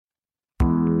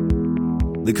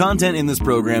The content in this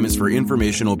program is for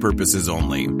informational purposes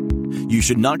only. You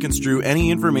should not construe any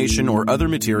information or other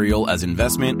material as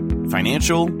investment,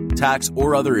 financial, tax,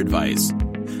 or other advice.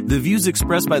 The views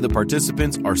expressed by the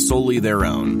participants are solely their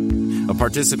own. A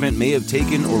participant may have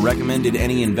taken or recommended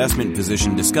any investment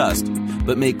position discussed,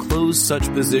 but may close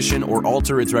such position or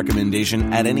alter its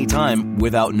recommendation at any time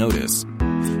without notice.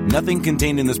 Nothing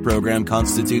contained in this program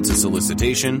constitutes a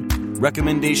solicitation,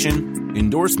 recommendation,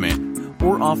 endorsement,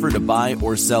 or offer to buy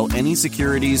or sell any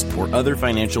securities or other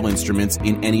financial instruments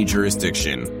in any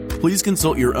jurisdiction. Please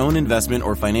consult your own investment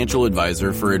or financial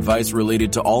advisor for advice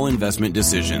related to all investment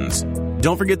decisions.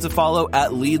 Don't forget to follow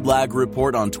at Lead Lag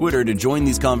Report on Twitter to join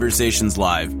these conversations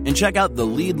live, and check out the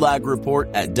Lead Lag Report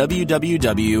at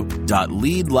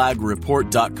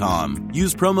www.leadlagreport.com.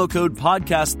 Use promo code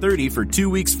podcast30 for 2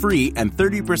 weeks free and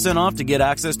 30% off to get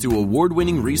access to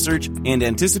award-winning research and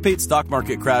anticipate stock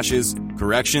market crashes,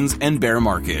 corrections, and bear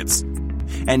markets.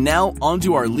 And now, on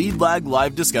to our Lead Lag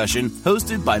live discussion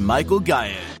hosted by Michael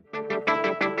Guyett.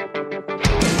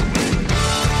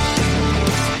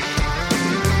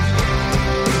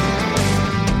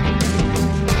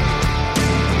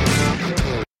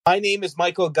 My name is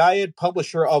Michael Guyett,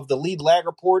 publisher of the Lead Lag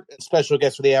Report, and special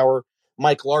guest for the hour,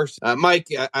 Mike Larson. Mike,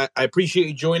 I appreciate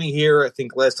you joining here. I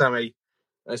think last time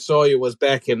I saw you was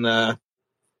back in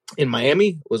Miami.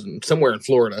 It was somewhere in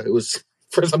Florida. It was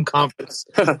for some conference.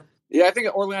 Yeah, I think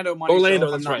Orlando.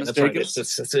 That's right. That's right.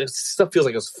 Stuff feels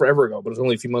like it was forever ago, but it was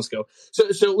only a few months ago. So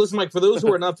listen, Mike, for those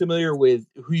who are not familiar with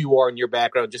who you are and your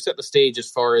background, just set the stage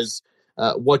as far as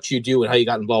what you do and how you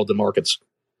got involved in markets.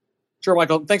 Sure,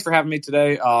 Michael. Thanks for having me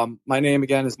today. My name,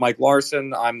 again, is Mike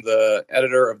Larson. I'm the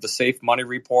editor of the Safe Money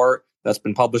Report that's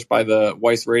been published by the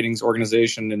Weiss Ratings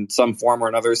organization in some form or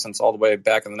another since all the way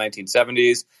back in the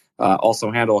 1970s.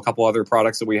 Also handle a couple other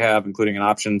products that we have, including an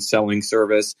option selling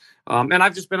service. And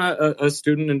I've just been a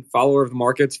student and follower of the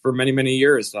markets for many, many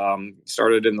years.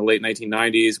 Started in the late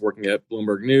 1990s working at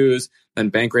Bloomberg News, then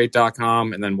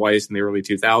Bankrate.com, and then Weiss in the early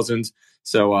 2000s.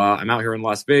 So I'm out here in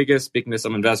Las Vegas speaking to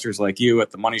some investors like you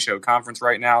at the Money Show conference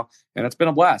right now, and it's been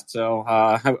a blast. So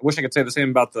I wish I could say the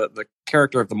same about the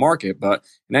character of the market, but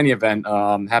in any event,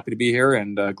 happy to be here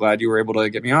and glad you were able to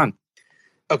get me on.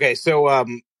 Okay, so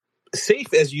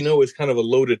safe, as you know, is kind of a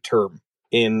loaded term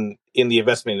in the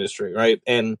investment industry, right?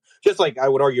 And just like I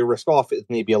would argue risk off is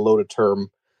maybe a loaded term.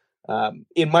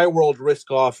 In my world, risk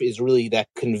off is really that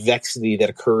convexity that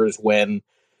occurs when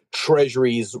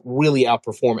treasuries really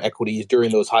outperform equities during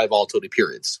those high volatility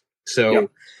periods. So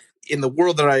in the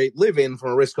world that I live in,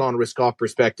 from a risk on, risk off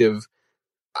perspective,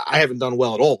 I haven't done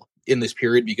well at all in this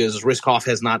period because risk off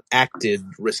has not acted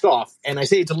risk off. And I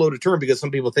say it's a loaded term because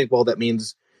some people think, well, that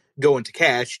means go into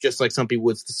cash, just like some people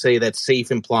would say that safe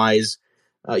implies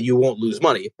you won't lose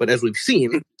money. But as we've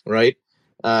seen, right,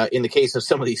 in the case of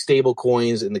some of these stable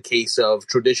coins, in the case of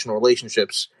traditional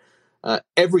relationships,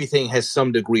 everything has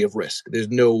some degree of risk. There's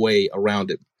no way around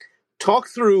it. Talk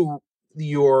through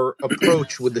your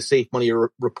approach with the Safe Money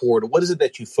Report. What is it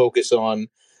that you focus on,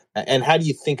 and how do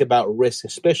you think about risk,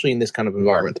 especially in this kind of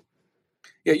environment?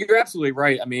 Yeah, you're absolutely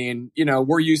right. I mean,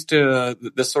 we're used to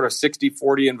this sort of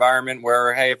 60-40 environment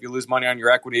where, hey, if you lose money on your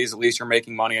equities, at least you're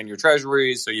making money on your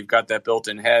treasuries. So you've got that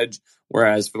built-in hedge.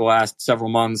 Whereas for the last several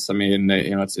months, I mean,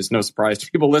 it's no surprise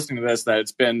to people listening to this that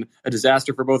it's been a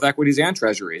disaster for both equities and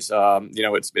treasuries.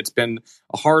 It's been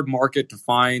a hard market to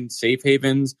find safe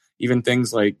havens. Even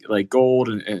things like gold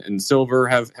and silver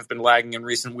have been lagging in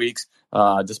recent weeks,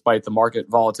 despite the market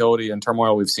volatility and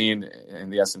turmoil we've seen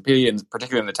in the S&P and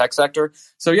particularly in the tech sector.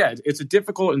 So yeah, it's a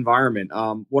difficult environment.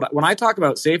 When I talk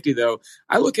about safety, though,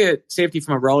 I look at safety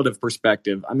from a relative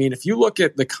perspective. I mean, if you look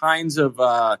at the kinds of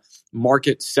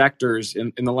market sectors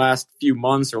in the last few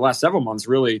months or last several months,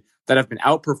 really, that have been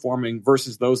outperforming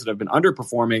versus those that have been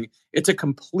underperforming, it's a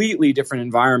completely different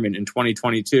environment in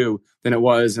 2022 than it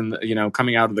was in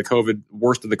coming out of the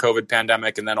worst of the COVID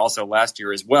pandemic, and then also last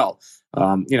year as well.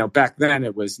 Back then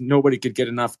it was nobody could get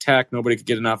enough tech, nobody could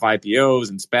get enough IPOs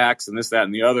and SPACs and this, that,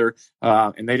 and the other,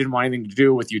 and they didn't want anything to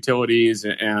do with utilities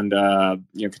and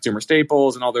consumer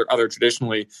staples and all their other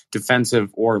traditionally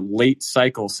defensive or late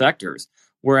cycle sectors.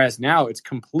 Whereas now it's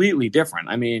completely different.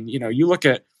 I mean, you look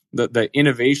at the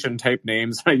innovation type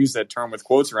names, I use that term with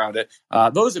quotes around it,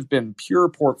 those have been pure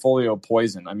portfolio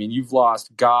poison. I mean, you've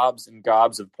lost gobs and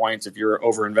gobs of points if you're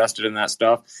overinvested in that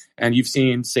stuff. And you've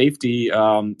seen safety,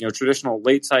 traditional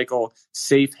late cycle,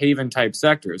 safe haven type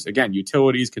sectors, again,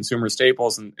 utilities, consumer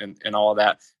staples, and all of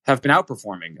that have been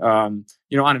outperforming. On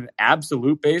an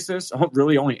absolute basis,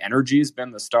 really only energy has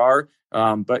been the star.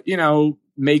 But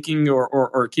making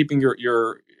or keeping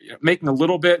your making a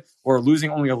little bit or losing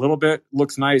only a little bit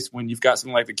looks nice when you've got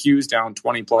something like the Qs down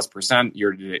 20+%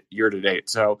 year to date.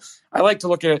 So I like to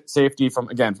look at safety from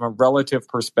a relative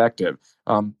perspective.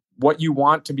 What you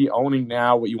want to be owning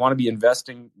now, what you want to be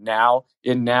investing now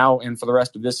and for the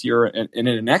rest of this year and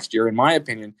into next year, in my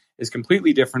opinion, is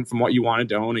completely different from what you wanted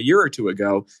to own a year or two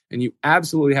ago. And you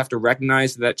absolutely have to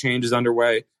recognize that change is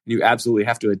underway, and you absolutely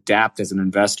have to adapt as an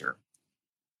investor.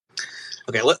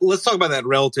 Okay, let's talk about that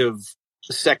relative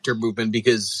sector movement,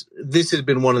 because this has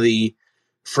been one of the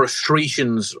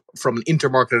frustrations from an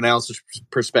intermarket analysis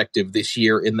perspective this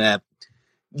year, in that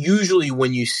usually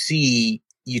when you see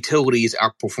utilities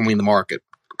outperforming the market,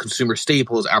 consumer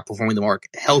staples outperforming the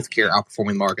market, healthcare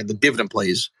outperforming the market, the dividend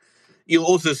plays, you'll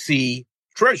also see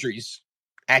treasuries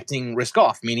acting risk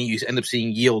off, meaning you end up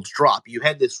seeing yields drop. You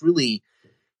had this really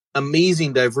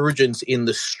amazing divergence in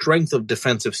the strength of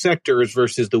defensive sectors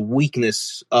versus the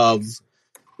weakness of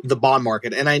the bond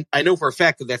market. And I know for a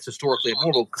fact that that's historically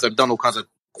abnormal, because I've done all kinds of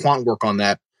quant work on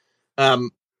that.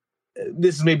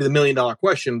 This is maybe the $1 million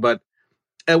question, but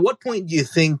at what point do you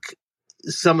think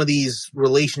some of these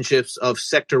relationships of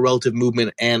sector relative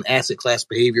movement and asset class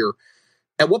behavior,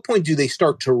 at what point do they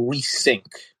start to resync?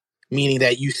 Meaning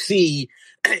that you see,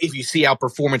 if you see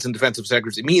outperformance in defensive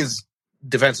sectors, it means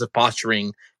defensive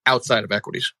posturing outside of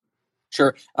equities.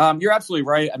 Sure. You're absolutely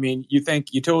right. I mean, you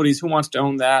think utilities, who wants to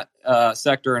own that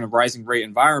sector in a rising rate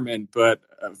environment? But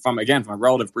from a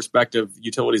relative perspective,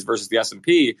 utilities versus the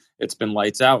S&P, it's been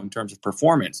lights out in terms of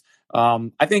performance.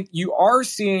 I think you are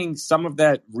seeing some of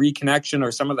that reconnection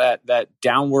or some of that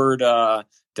downward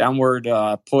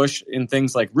push in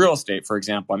things like real estate, for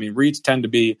example. I mean, REITs tend to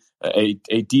be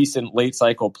a decent late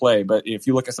cycle play, but if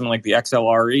you look at something like the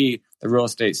XLRE, the real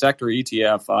estate sector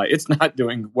ETF, it's not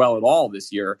doing well at all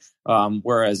this year.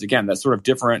 Whereas, again, that's sort of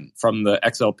different from the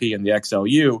XLP and the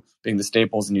XLU being the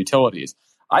staples and utilities.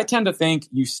 I tend to think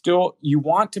you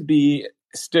want to be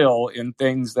still in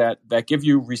things that give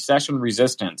you recession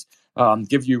resistance,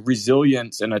 give you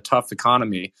resilience in a tough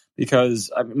economy. Because,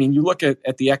 I mean, you look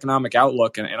at the economic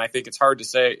outlook, and I think it's hard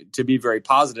to be very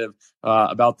positive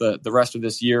about the rest of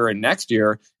this year and next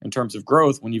year in terms of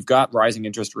growth when you've got rising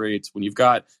interest rates, when you've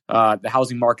got the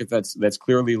housing market that's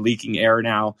clearly leaking air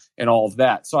now, and all of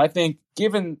that. So I think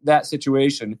given that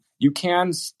situation, you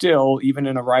can still, even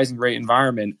in a rising rate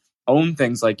environment, own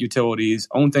things like utilities,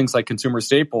 own things like consumer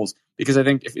staples, because I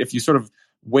think if you sort of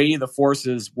weigh the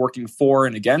forces working for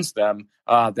and against them,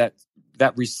 that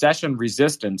recession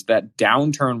resistance, that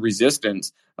downturn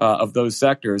resistance of those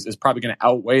sectors is probably going to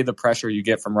outweigh the pressure you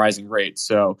get from rising rates.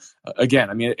 So again,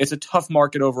 I mean, it's a tough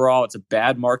market overall. It's a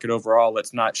bad market overall.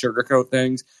 Let's not sugarcoat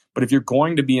things. But if you're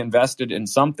going to be invested in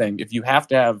something, if you have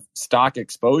to have stock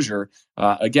exposure,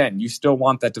 again, you still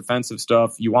want that defensive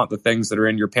stuff. You want the things that are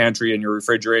in your pantry and your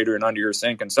refrigerator and under your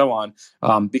sink and so on,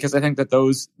 because I think that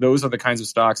those are the kinds of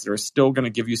stocks that are still going to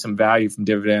give you some value from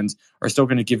dividends, are still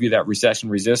going to give you that recession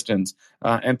resistance,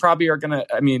 and probably are going to,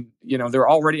 I mean, they're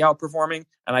already outperforming,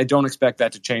 and I don't expect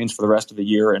that to change for the rest of the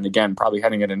year. And again, probably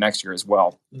heading into next year as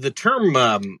well. The term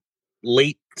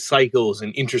late cycle is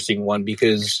an interesting one,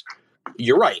 because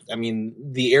you're right. I mean,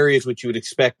 the areas which you would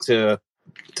expect to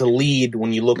lead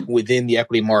when you look within the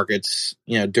equity markets,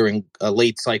 during a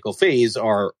late cycle phase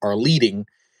are leading,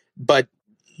 but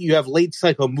you have late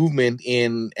cycle movement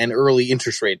in an early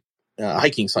interest rate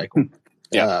hiking cycle.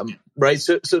 Yeah. Right.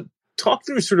 So talk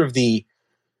through sort of the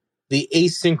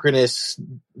asynchronous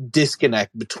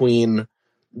disconnect between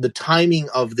the timing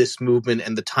of this movement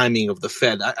and the timing of the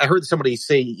Fed. I heard somebody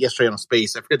say yesterday on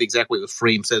Space, I forget exactly what the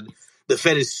frame said, the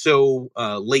Fed is so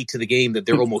late to the game that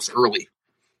they're almost early.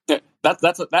 Yeah,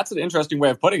 that's an interesting way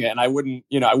of putting it, and I wouldn't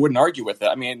argue with it.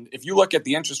 I mean, if you look at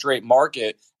the interest rate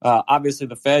market, obviously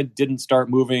the Fed didn't start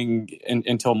moving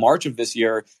until March of this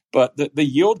year, but the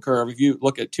yield curve, if you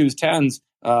look at 2s,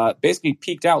 10s, basically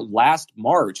peaked out last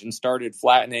March and started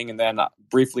flattening and then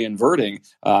briefly inverting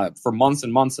for months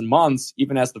and months and months,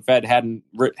 even as the Fed hadn't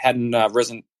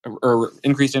risen or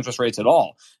increased interest rates at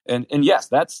all. And yes,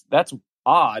 that's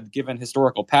odd given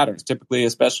historical patterns. Typically,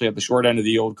 especially at the short end of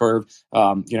the yield curve,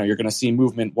 you're going to see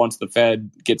movement once the Fed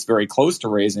gets very close to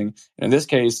raising. And in this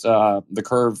case, the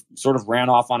curve sort of ran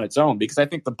off on its own, because I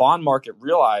think the bond market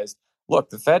realized,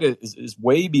 look, the Fed is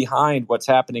way behind what's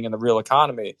happening in the real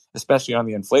economy, especially on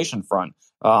the inflation front.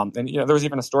 And there was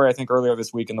even a story, I think, earlier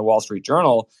this week in the Wall Street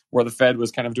Journal where the Fed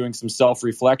was kind of doing some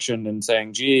self-reflection and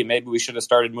saying, gee, maybe we should have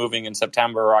started moving in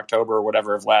September or October or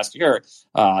whatever of last year.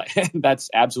 And that's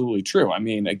absolutely true. I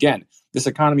mean, again, this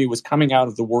economy was coming out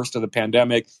of the worst of the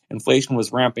pandemic. Inflation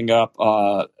was ramping up.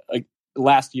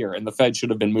 last year, and the Fed should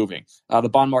have been moving. The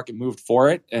bond market moved for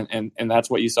it, and that's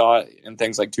what you saw in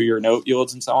things like 2-year note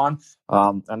yields and so on.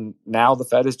 And now the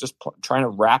Fed is just trying to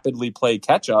rapidly play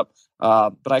catch up.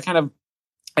 But I kind of,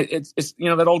 it's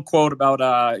that old quote about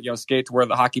skate to where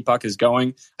the hockey puck is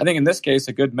going. I think in this case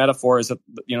a good metaphor is that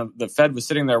the Fed was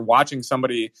sitting there watching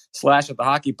somebody slash at the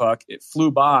hockey puck. It flew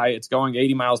by. It's going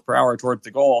 80 miles per hour towards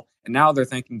the goal, and now they're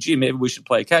thinking, gee, maybe we should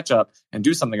play catch up and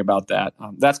do something about that.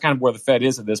 That's kind of where the Fed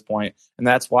is at this point, and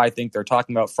that's why I think they're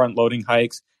talking about front loading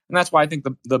hikes. And that's why I think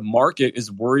the market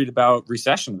is worried about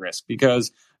recession risk,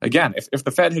 because, again, if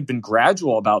the Fed had been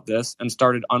gradual about this and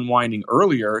started unwinding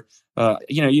earlier,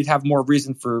 you'd have more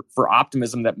reason for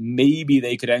optimism that maybe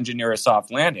they could engineer a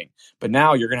soft landing. But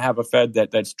now you're going to have a Fed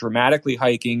that's dramatically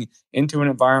hiking into an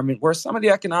environment where some of the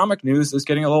economic news is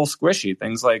getting a little squishy,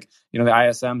 things like the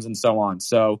ISMs and so on.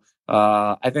 So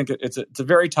I think it's a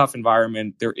very tough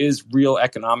environment. There is real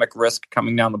economic risk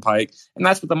coming down the pike, and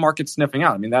that's what the market's sniffing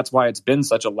out. I mean, that's why it's been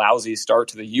such a lousy start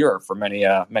to the year for many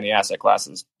asset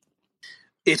classes.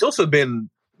 It's also been,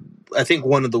 I think,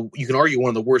 you can argue one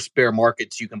of the worst bear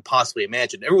markets you can possibly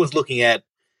imagine. Everyone's looking at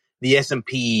the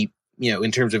S&P,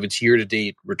 in terms of its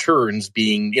year-to-date returns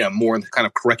being, more in the kind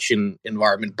of correction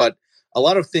environment. But a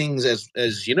lot of things,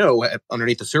 as you know,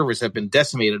 underneath the surface have been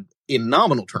decimated in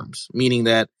nominal terms, meaning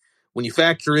that when you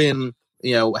factor in,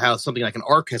 how something like an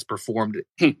ARK has performed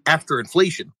after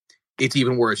inflation, it's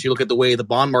even worse. You look at the way the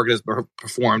bond market has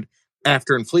performed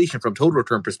after inflation from a total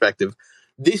return perspective.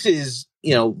 This is,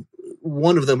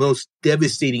 one of the most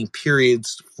devastating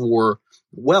periods for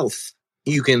wealth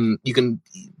you can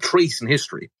trace in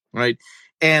history, right?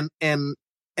 And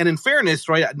in fairness,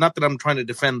 right, not that I'm trying to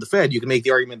defend the Fed, you can make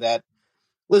the argument that,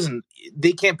 listen,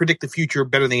 they can't predict the future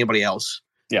better than anybody else.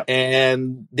 Yeah.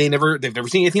 And they've never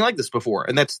seen anything like this before.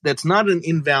 And that's not an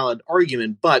invalid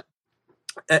argument, but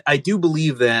I do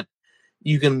believe that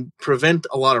you can prevent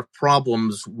a lot of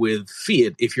problems with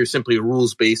fiat if you're simply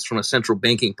rules-based from a central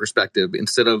banking perspective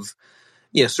instead of,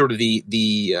 sort of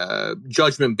the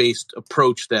judgment-based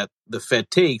approach that the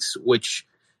Fed takes, which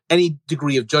any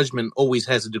degree of judgment always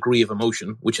has a degree of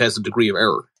emotion, which has a degree of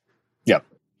error. Yep.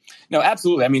 No,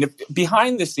 absolutely. I mean,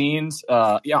 behind the scenes,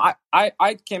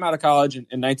 I came out of college in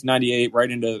 1998,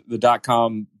 right into the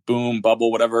 .com boom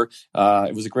bubble, whatever.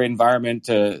 It was a great environment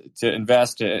to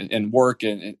invest and work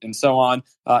and so on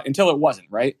until it wasn't,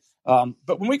 right?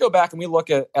 But when we go back and we look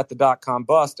at the .com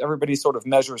bust, everybody sort of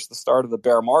measures the start of the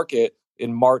bear market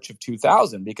in March of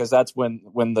 2000, because that's when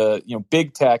the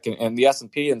big tech and the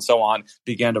S&P and so on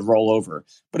began to roll over.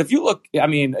 But if you look, I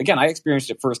mean, again, I experienced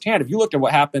it firsthand. If you looked at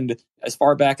what happened as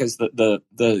far back as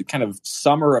the kind of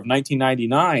summer of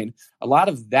 1999, a lot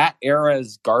of that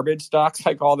era's garbage stocks,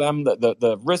 I call them,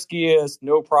 the riskiest,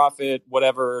 no profit,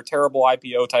 whatever, terrible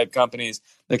IPO type companies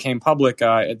that came public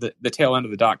at the tail end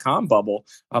of the .com bubble,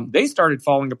 they started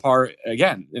falling apart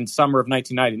again in summer of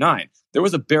 1999. There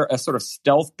was a sort of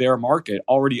stealth bear market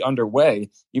already underway,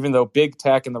 even though big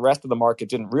tech and the rest of the market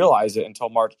didn't realize it until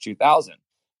March 2000.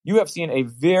 You have seen a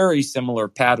very similar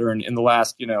pattern in the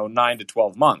last, 9 to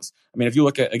 12 months. I mean, if you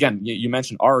look at, again, you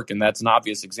mentioned ARK, and that's an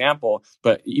obvious example,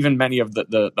 but even many of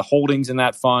the holdings in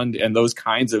that fund and those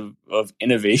kinds of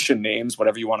innovation names,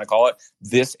 whatever you want to call it,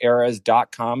 this era's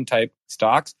 .com type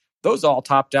stocks, those all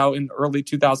topped out in early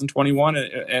 2021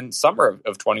 and summer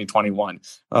of 2021.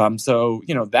 So,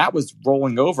 that was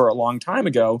rolling over a long time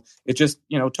ago. It just,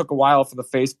 took a while for the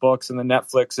Facebooks and the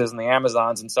Netflixes and the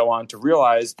Amazons and so on to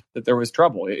realize that there was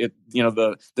trouble.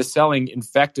 The selling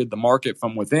infected the market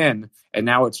from within, and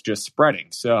now it's just spreading.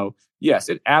 So, yes,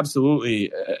 it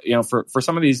absolutely, for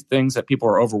some of these things that people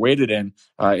are overweighted in,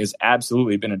 is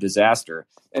absolutely been a disaster.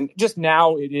 And just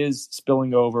now it is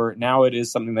spilling over. Now it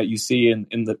is something that you see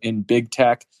in big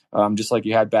tech, just like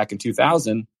you had back in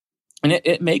 2000. And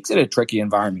it makes it a tricky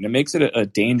environment. It makes it a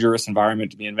dangerous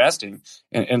environment to be investing.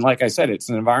 And like I said, it's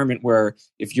an environment where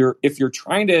if you're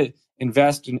trying to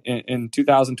invest in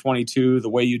 2022 the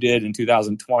way you did in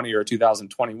 2020 or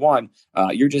 2021,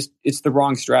 it's the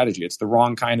wrong strategy. It's the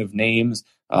wrong kind of names.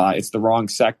 It's the wrong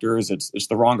sectors. It's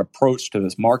the wrong approach to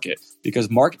this market,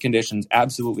 because market conditions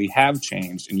absolutely have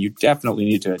changed, and you definitely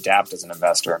need to adapt as an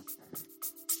investor.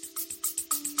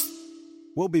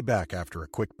 We'll be back after a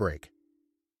quick break.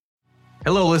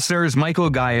 Hello, listeners. Michael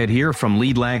Guyad here from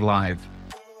Lead Lag Live.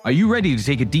 Are you ready to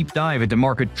take a deep dive into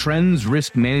market trends,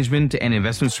 risk management, and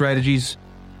investment strategies?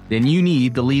 Then you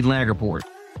need the Lead Lag Report.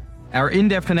 Our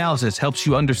in-depth analysis helps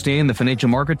you understand the financial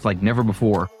markets like never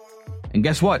before. And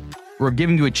guess what? We're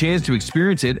giving you a chance to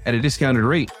experience it at a discounted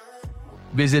rate.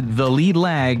 Visit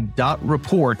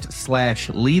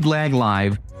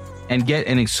theleadlag.report/leadlaglive and get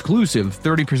an exclusive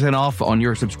 30% off on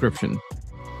your subscription.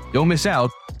 Don't miss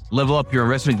out. Level up your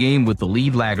investment game with the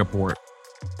Lead Lag Report.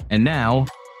 And now,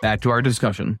 back to our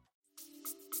discussion.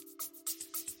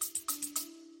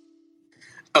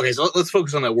 Okay, so let's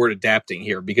focus on that word adapting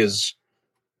here, because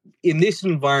in this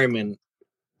environment,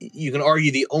 you can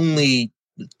argue the only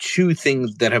two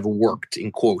things that have worked,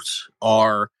 in quotes,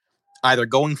 are either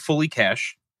going fully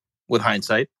cash with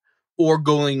hindsight or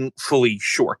going fully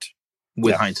short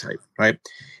with hindsight, right?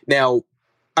 Now,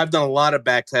 I've done a lot of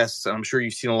back tests, and I'm sure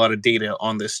you've seen a lot of data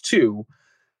on this too.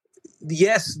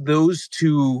 Yes, those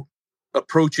two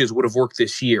approaches would have worked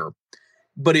this year.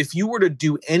 But if you were to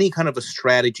do any kind of a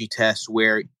strategy test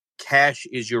where cash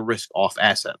is your risk-off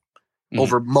asset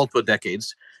over multiple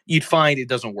decades, you'd find it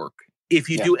doesn't work. If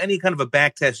you do any kind of a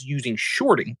back test using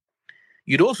shorting,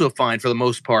 you'd also find, for the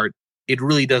most part, it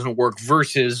really doesn't work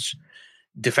versus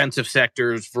defensive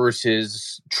sectors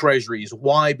versus treasuries.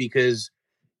 Why? Because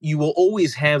you will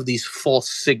always have these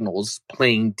false signals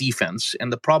playing defense.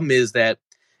 And the problem is that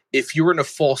if you're in a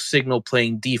false signal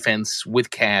playing defense with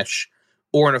cash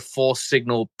or in a false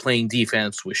signal playing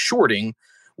defense with shorting,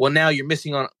 well, now you're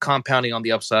missing on compounding on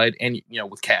the upside and,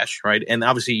 with cash, right? And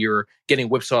obviously you're getting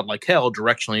whipsawed like hell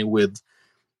directionally with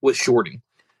shorting.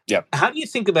 Yeah. How do you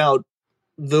think about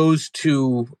those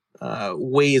two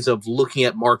ways of looking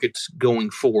at markets going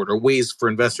forward, or ways for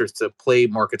investors to play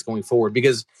markets going forward?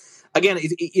 Because again,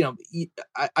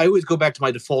 I always go back to my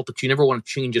default that you never want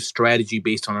to change a strategy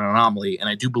based on an anomaly, and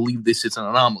I do believe this is an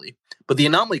anomaly. But the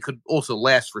anomaly could also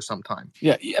last for some time.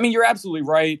 Yeah, I mean, you're absolutely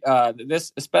right.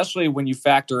 This, especially when you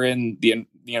factor in the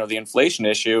inflation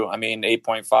issue. I mean,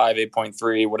 8.5,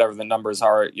 8.3, whatever the numbers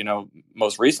are,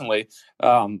 most recently.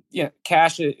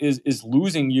 Cash is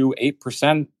losing you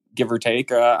 8%. Give or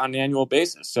take on an annual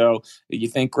basis. So you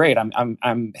think, great,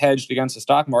 I'm hedged against the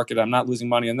stock market. I'm not losing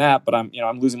money on that, but I'm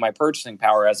losing my purchasing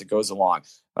power as it goes along.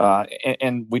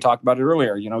 And we talked about it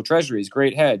earlier. Treasuries,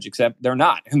 great hedge, except they're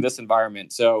not in this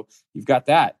environment. So you've got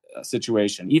that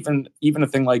situation. Even a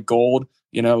thing like gold,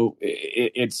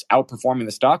 it's outperforming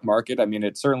the stock market. I mean,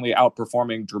 it's certainly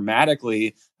outperforming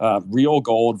dramatically real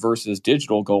gold versus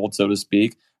digital gold, so to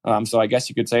speak. So I guess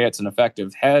you could say it's an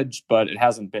effective hedge, but it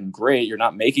hasn't been great. You're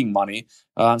not making money.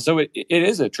 So it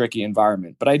is a tricky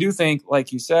environment. But I do think,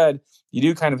 like you said, you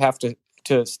do kind of have to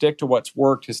stick to what's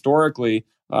worked historically,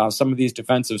 some of these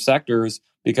defensive sectors,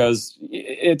 because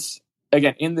it's,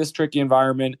 again, in this tricky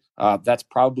environment, that's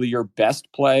probably your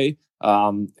best play.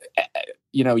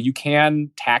 You can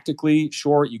tactically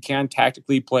short, you can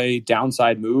tactically play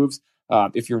downside moves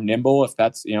if you're nimble, if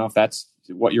that's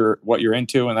what you're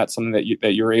into, and that's something that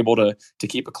you're able to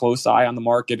keep a close eye on the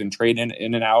market and trade in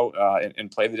and out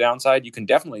and play the downside. You can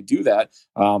definitely do that.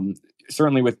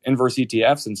 Certainly with inverse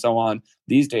ETFs and so on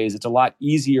these days, it's a lot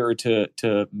easier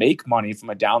to make money from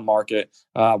a down market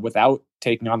without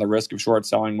taking on the risk of short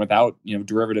selling, without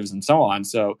derivatives and so on.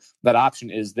 So that option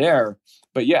is there.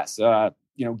 But yes,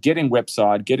 getting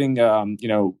whipsawed, getting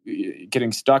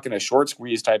stuck in a short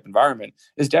squeeze type environment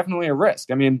is definitely a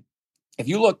risk. I mean, if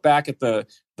you look back at the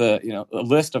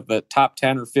list of the top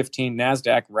 10 or 15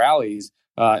 NASDAQ rallies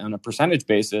on a percentage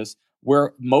basis,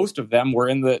 where most of them were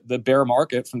in the bear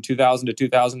market from 2000 to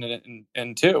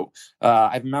 2002.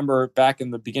 I remember back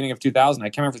in the beginning of 2000, I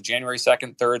can't remember if it was January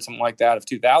 2nd, 3rd, something like that, of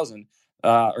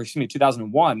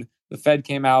 2001, the Fed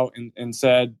came out and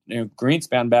said,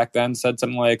 Greenspan back then said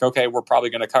something like, okay, we're probably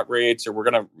going to cut rates, or we're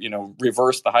going to,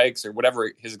 reverse the hikes, or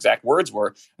whatever his exact words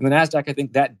were. And the NASDAQ, I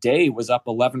think that day was up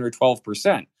 11 or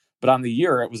 12%. But on the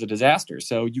year, it was a disaster.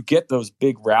 So you get those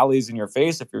big rallies in your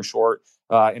face if you're short.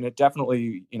 And it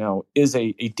definitely, is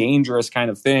a dangerous kind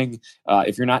of thing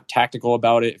if you're not tactical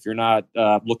about it, if you're not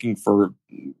looking for,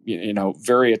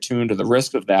 very attuned to the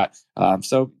risk of that.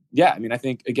 Yeah, I mean, I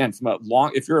think, again,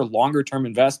 if you're a longer term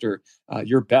investor,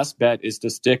 your best bet is to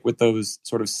stick with those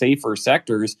sort of safer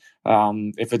sectors.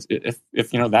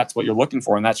 If that's what you're looking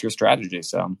for and that's your strategy.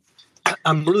 So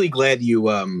I'm really glad you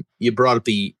brought up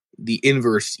the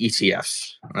inverse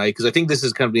ETFs, right? Because I think this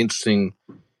is kind of an interesting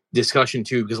discussion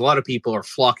too, because a lot of people are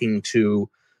flocking to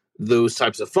those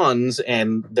types of funds,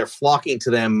 and they're flocking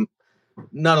to them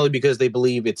not only because they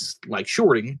believe it's like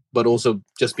shorting, but also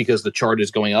just because the chart is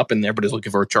going up and everybody's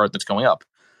looking for a chart that's going up.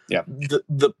 Yeah.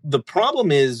 The problem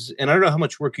is, and I don't know how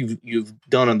much work you've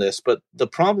done on this, but the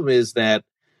problem is that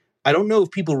I don't know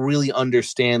if people really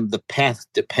understand the path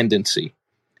dependency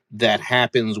that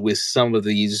happens with some of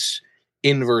these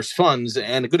inverse funds.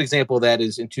 And a good example of that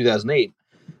is in 2008.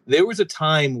 There was a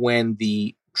time when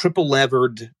the triple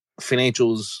levered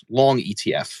financials long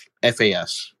ETF,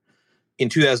 FAS, in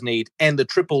 2008, and the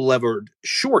triple levered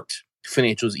short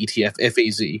financials ETF,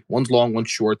 FAZ, one's long, one's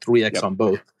short, 3x on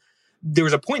both. There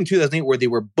was a point in 2008 where they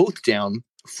were both down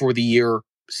for the year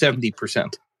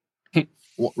 70%.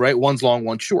 Right? One's long,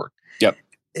 one's short. Yep.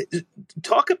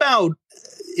 Talk about,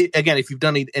 again, if you've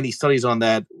done any studies on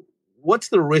that, what's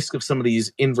the risk of some of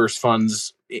these inverse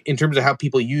funds in terms of how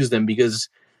people use them? Because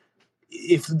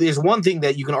if there's one thing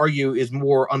that you can argue is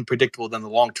more unpredictable than the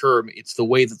long term, it's the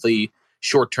way that the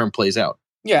short term plays out.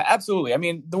 Yeah, absolutely. I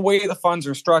mean, the way the funds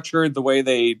are structured, the way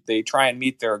they try and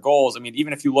meet their goals. I mean,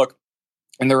 even if you look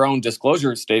in their own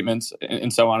disclosure statements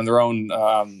and so on, in their own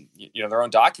their own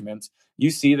documents, you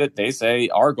see that they say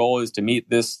our goal is to meet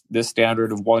this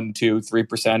standard of 1%, 2%,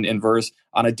 3% inverse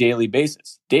on a daily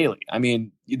basis. Daily. I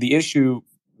mean, the issue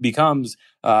becomes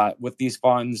with these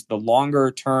funds, the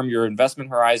longer term your investment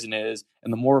horizon is,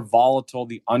 and the more volatile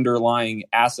the underlying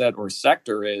asset or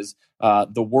sector is,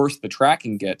 the worse the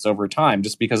tracking gets over time,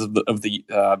 just because of the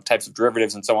types of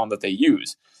derivatives and so on that they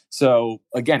use. So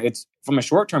again, it's from a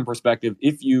short-term perspective.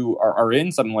 If you are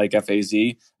in something like FAZ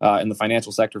and the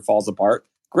financial sector falls apart,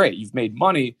 great, you've made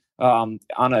money on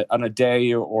a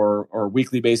day or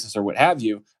weekly basis or what have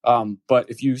you. But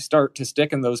if you start to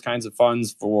stick in those kinds of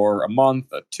funds for a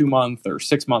month, a 2-month, or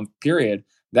 6-month period,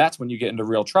 that's when you get into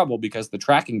real trouble because the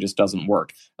tracking just doesn't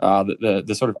work.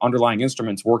 The sort of underlying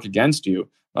instruments work against you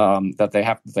that they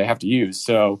have to use.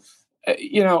 So,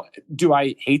 do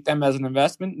I hate them as an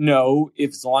investment? No,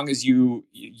 as long as you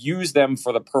use them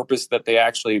for the purpose that they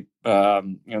actually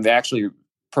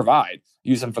provide.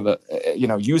 Use them for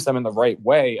use them in the right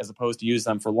way as opposed to use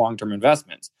them for long-term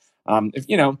investments. If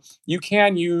you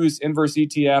can use inverse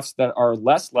ETFs that are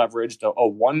less leveraged, a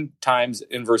 1 times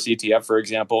inverse ETF, for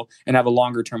example, and have a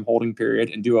longer-term holding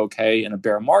period and do okay in a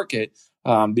bear market.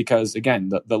 Because again,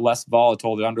 the less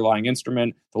volatile the underlying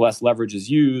instrument, the less leverage is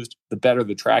used, the better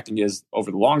the tracking is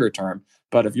over the longer term.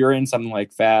 But if you're in something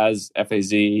like FAZ,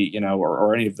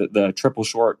 or any of the triple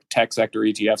short tech sector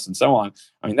ETFs and so on,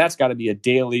 I mean, that's got to be a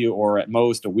daily or at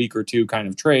most a week or two kind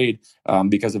of trade.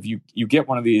 Because if you get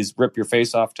one of these rip your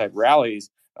face off type rallies,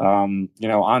 on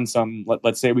some,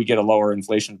 let's say we get a lower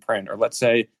inflation print, or let's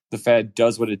say the Fed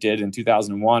does what it did in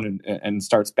 2001 and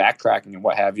starts backtracking and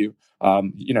what have you.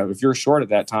 If you're short at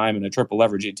that time in a triple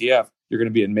leverage ETF, you're going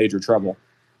to be in major trouble.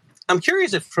 I'm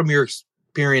curious if, from your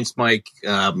experience, Mike,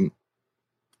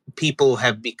 people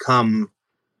have become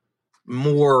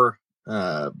more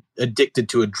addicted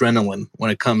to adrenaline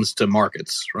when it comes to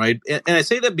markets, right? And I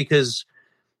say that because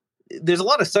there's a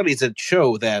lot of studies that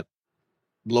show that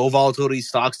low volatility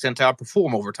stocks tend to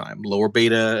outperform over time. Lower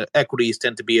beta equities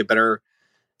tend to be a better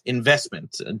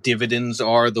investment. Dividends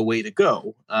are the way to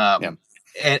go.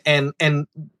 And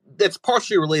that's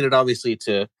partially related, obviously,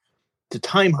 to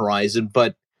time horizon.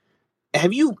 But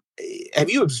have you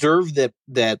observed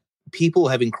that people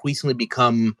have increasingly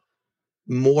become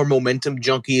more momentum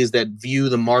junkies that view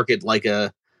the market like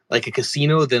a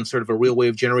casino than sort of a real way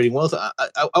of generating wealth?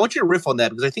 I want you to riff on that,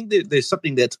 because I think that there's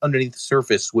something that's underneath the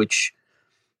surface which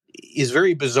is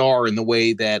very bizarre in the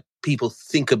way that people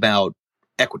think about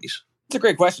equities. It's a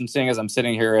great question, seeing as I'm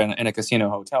sitting here in a casino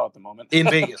hotel at the moment. In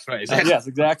Vegas, right? Yes,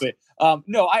 exactly.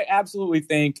 No, I absolutely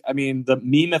think, the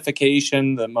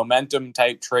memification, the momentum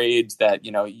type trades that,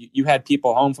 you had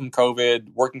people home from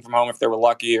COVID, working from home if they were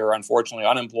lucky, or unfortunately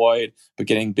unemployed, but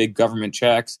getting big government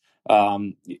checks.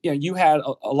 You had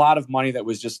a lot of money that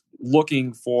was just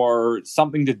looking for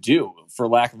something to do, for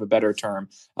lack of a better term.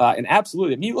 And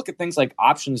absolutely, you look at things like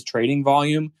options trading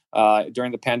volume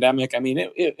during the pandemic.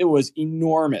 It was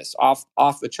enormous, off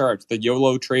the charts. The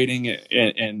YOLO trading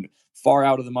and far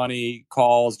out of the money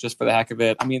calls just for the heck of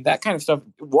it. That kind of stuff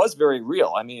was very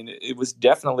real. It was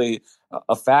definitely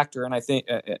a factor, and I think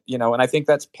and I think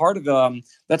that's part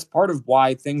of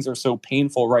why things are so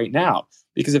painful right now.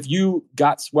 Because if you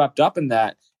got swept up in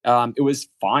that, it was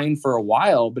fine for a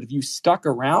while. But if you stuck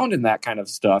around in that kind of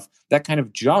stuff, that kind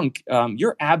of junk,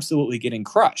 you're absolutely getting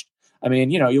crushed.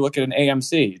 You look at an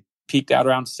AMC, peaked out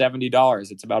around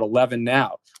 $70. It's about $11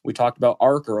 now. We talked about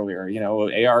ARK earlier.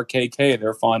 ARKK,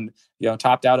 their fund,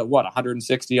 topped out at what,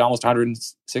 $160, almost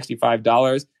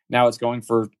 $165. Now it's going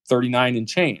for 39 and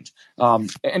change.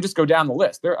 And just go down the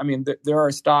list. There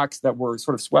are stocks that were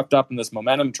sort of swept up in this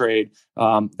momentum trade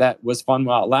that was fun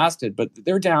while it lasted, but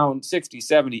they're down 60,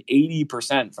 70,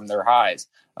 80% from their highs.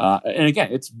 And again,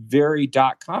 it's very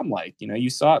 .com-like. You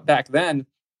saw it back then.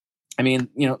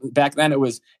 Back then it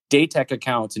was Daytech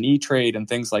accounts and E-Trade and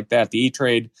things like that. The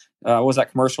E-Trade, what was that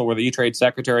commercial where the E-Trade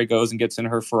secretary goes and gets in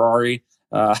her Ferrari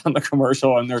on the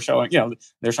commercial, and they're showing,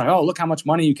 oh, look how much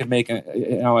money you can make,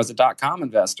 as a .com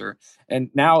investor. And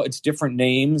now it's different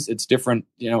names, it's different,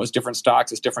 it's different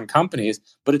stocks, it's different companies,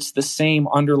 but it's the same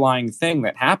underlying thing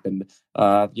that happened,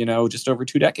 just over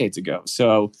 2 decades ago.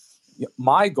 So,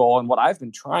 my goal and what I've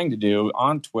been trying to do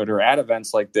on Twitter at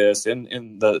events like this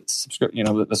in the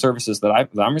the services that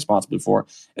I'm responsible for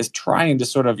is trying to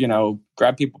sort of,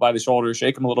 grab people by the shoulder,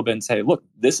 shake them a little bit and say, look,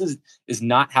 this is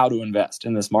not how to invest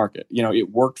in this market.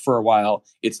 It worked for a while.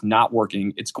 It's not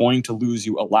working. It's going to lose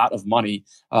you a lot of money.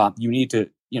 You need to,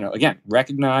 again,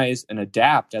 recognize and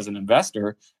adapt as an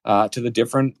investor to the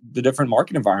different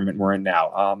market environment we're in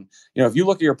now. If you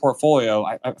look at your portfolio,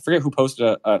 I forget who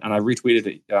posted and I retweeted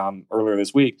it earlier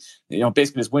this week.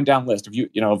 Basically just went down list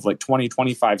of like 20,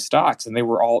 25 stocks, and they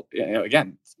were all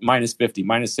again minus 50,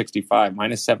 minus 65,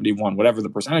 minus 71, whatever the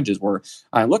percentages were.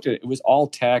 I looked at it; it was all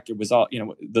tech. It was all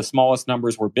the smallest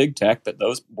numbers were big tech, but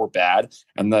those were bad,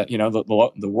 and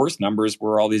the worst numbers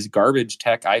were all these garbage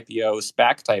tech IPO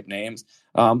SPAC type names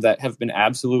that have been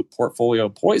absolute portfolio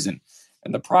poison.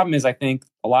 And the problem is, I think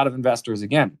a lot of investors,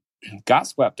 again, got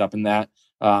swept up in that.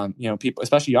 People,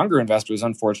 especially younger investors,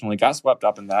 unfortunately, got swept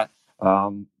up in that.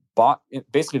 Bought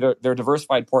basically their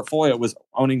diversified portfolio was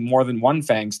owning more than one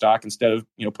FANG stock instead of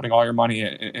putting all your money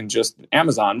in just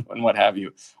Amazon and what have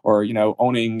you, or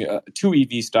owning two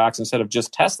EV stocks instead of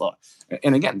just Tesla.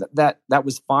 And again, that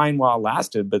was fine while it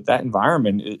lasted, but that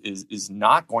environment is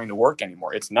not going to work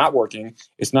anymore. It's not working.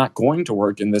 It's not going to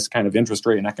work in this kind of interest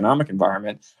rate and economic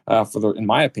environment in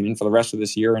my opinion, for the rest of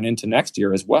this year and into next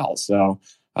year as well. So.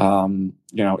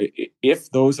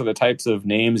 If those are the types of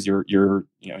names you're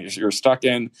stuck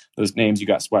in, those names you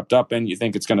got swept up in, you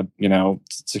think it's going to,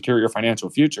 secure your financial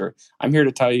future. I'm here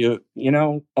to tell you,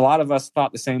 a lot of us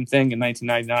thought the same thing in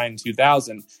 1999 and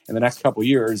 2000. In the next couple of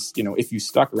years, if you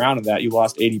stuck around in that, you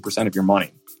lost 80% of your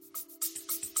money.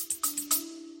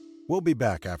 We'll be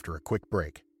back after a quick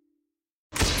break.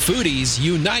 Foodies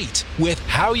unite with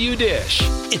How You Dish.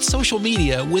 It's social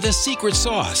media with a secret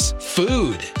sauce.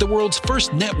 Food, the world's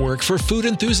first network for food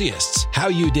enthusiasts. How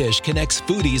You Dish connects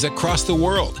foodies across the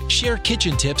world. Share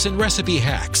kitchen tips and recipe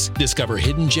hacks. Discover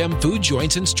hidden gem food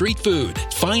joints and street food.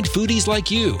 Find foodies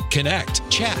like you. Connect,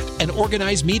 chat, and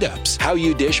organize meetups. How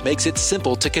You Dish makes it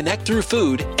simple to connect through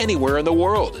food anywhere in the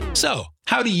world. So,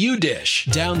 how do you dish?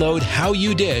 Download How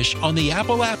You Dish on the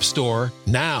Apple App Store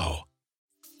now.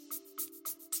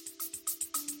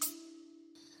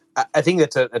 I think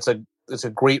that's a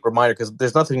great reminder, because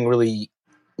there's nothing really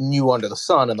new under the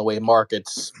sun in the way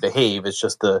markets behave. It's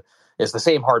just the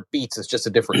same heartbeats. It's just a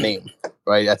different name,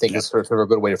 right? I think it's sort of a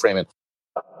good way to frame it.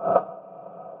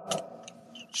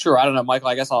 Sure. I don't know, Michael.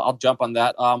 I guess I'll jump on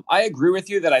that. I agree with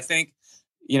you that I think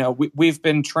we've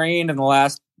been trained in the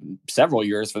last several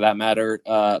years, for that matter,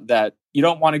 that you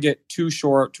don't want to get too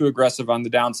short, too aggressive on the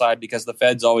downside, because the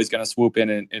Fed's always going to swoop in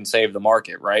and save the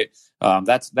market, right?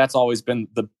 That's always been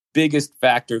the biggest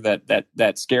factor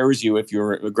that scares you if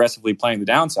you're aggressively playing the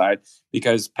downside,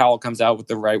 because Powell comes out with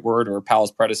the right word, or Powell's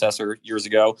predecessor years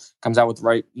ago comes out with the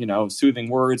right, soothing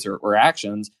words or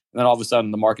actions, and then all of a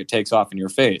sudden the market takes off in your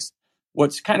face.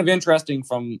 What's kind of interesting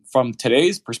from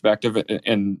today's perspective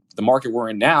in the market we're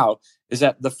in now is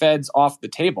that the Fed's off the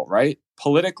table, right?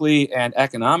 Politically and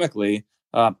economically,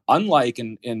 unlike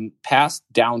in past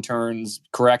downturns,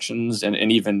 corrections, and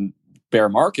even bear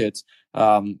markets,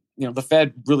 the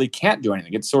Fed really can't do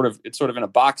anything. It's sort of in a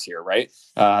box here, right?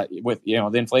 With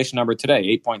the inflation number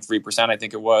today, 8.3%, I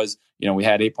think it was. We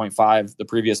had 8.5 the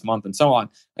previous month, and so on.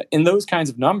 In those kinds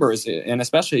of numbers, and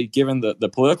especially given the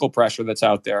political pressure that's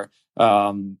out there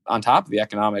on top of the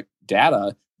economic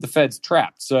data, the Fed's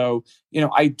trapped. So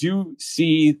I do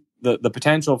see the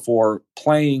potential for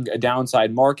playing a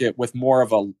downside market with more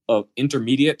of a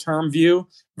intermediate term view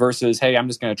versus, hey, I'm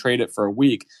just going to trade it for a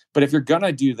week. But if you're going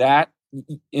to do that,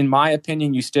 in my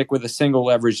opinion, you stick with a single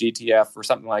leverage ETF or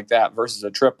something like that versus a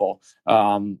triple.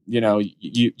 You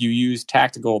use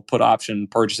tactical put option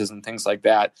purchases and things like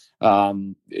that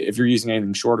if you're using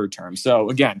anything shorter term. So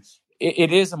again,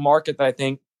 it is a market that I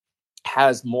think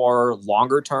has more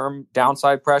longer term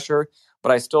downside pressure.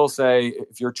 But I still say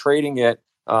if you're trading it,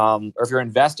 or if you're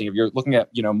investing, if you're looking at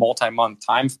multi-month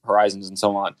time horizons and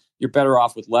so on, you're better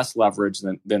off with less leverage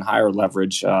than higher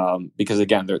leverage, because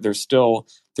again, there's still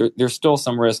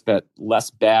some risk that less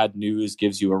bad news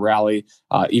gives you a rally,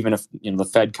 even if the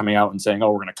Fed coming out and saying,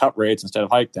 "Oh, we're going to cut rates instead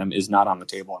of hike them," is not on the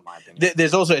table in my opinion.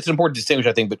 There's also, it's an important distinction,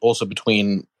 I think, but also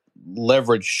between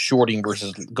leverage shorting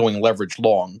versus going leverage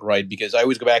long, right? Because I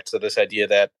always go back to this idea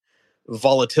that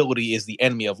volatility is the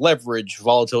enemy of leverage.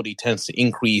 Volatility tends to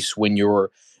increase when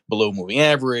you're below moving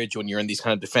average, when you're in these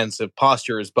kind of defensive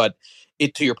postures. But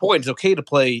to your point, it's okay to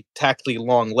play tactically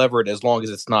long levered as long as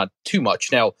it's not too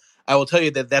much. Now, I will tell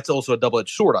you that that's also a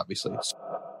double-edged sword, obviously.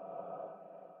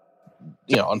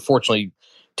 Unfortunately,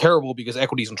 terrible because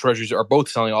equities and treasuries are both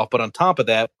selling off. But on top of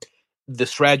that, the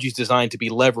strategy is designed to be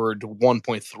levered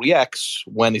 1.3x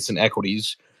when it's in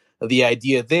equities. The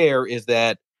idea there is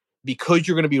that because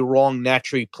you're going to be wrong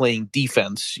naturally playing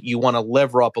defense, you want to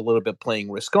lever up a little bit playing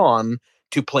risk on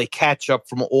to play catch up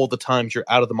from all the times you're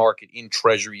out of the market in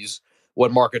treasuries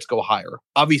when markets go higher.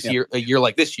 Obviously, a year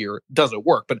like this year doesn't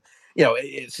work, but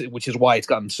which is why it's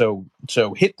gotten so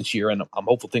hit this year, and I'm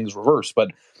hopeful things reverse.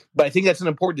 But I think that's an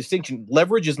important distinction.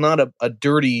 Leverage is not a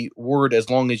dirty word as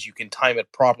long as you can time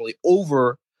it properly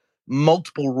over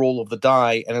multiple roll of the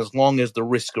die, and as long as the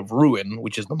risk of ruin,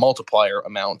 which is the multiplier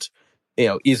amount,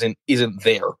 isn't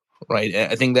there, right?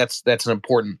 I think that's an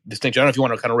important distinction. I don't know if you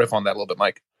want to kind of riff on that a little bit,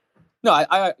 Mike. No,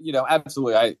 I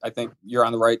absolutely. I think you're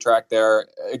on the right track there.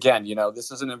 Again,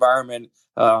 this is an environment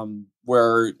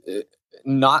where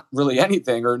not really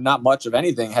anything or not much of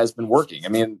anything has been working. I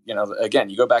mean, again,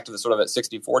 you go back to the sort of that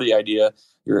 60-40 idea,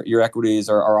 your equities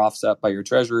are offset by your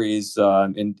treasuries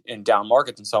in down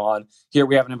markets and so on. Here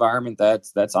we have an environment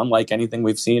that's unlike anything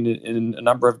we've seen in a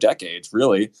number of decades,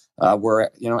 really, where,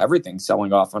 everything's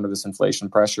selling off under this inflation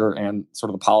pressure and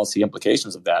sort of the policy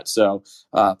implications of that. So,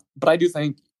 but I do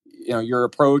think, your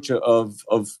approach of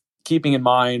keeping in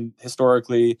mind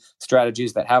historically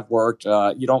strategies that have worked,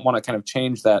 you don't want to kind of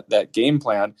change that game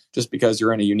plan just because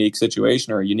you're in a unique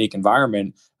situation or a unique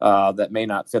environment that may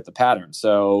not fit the pattern.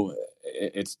 So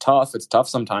it's tough. It's tough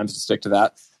sometimes to stick to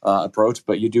that approach,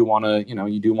 but you do want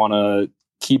to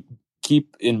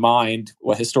keep in mind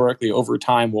what historically over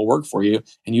time will work for you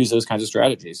and use those kinds of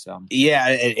strategies. So. Yeah,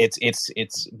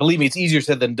 it's believe me, it's easier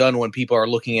said than done when people are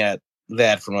looking at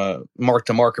that from a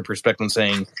mark-to-market perspective and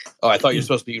saying, "Oh, I thought you're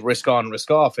supposed to be risk on, risk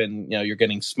off," and you're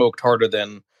getting smoked harder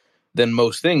than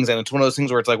most things. And it's one of those things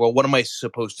where it's like, well, what am I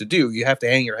supposed to do? You have to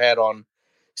hang your hat on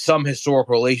some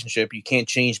historical relationship. You can't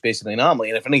change based on the anomaly.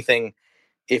 And if anything,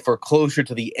 if we're closer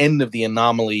to the end of the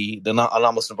anomaly, the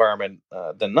anomalous environment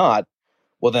than not,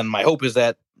 well, then my hope is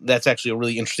that that's actually a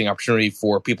really interesting opportunity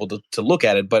for people to look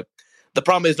at it. But the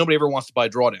problem is nobody ever wants to buy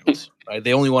drawdowns, right?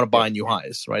 They only want to buy new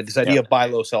highs, right? This idea of buy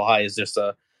low, sell high is just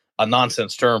a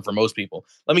nonsense term for most people.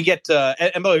 Let me get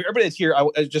and by the way, everybody that's here,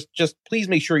 I just please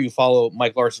make sure you follow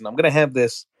Mike Larson. I'm going to have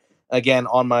this again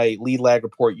on my Lead Lag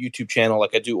Report YouTube channel,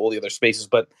 like I do all the other spaces.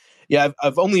 But yeah,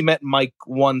 I've only met Mike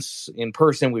once in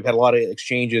person. We've had a lot of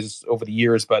exchanges over the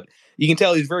years, but you can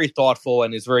tell he's very thoughtful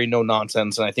and is very no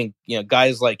nonsense. And I think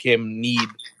guys like him need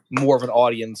more of an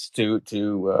audience to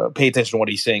pay attention to what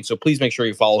he's saying. So please make sure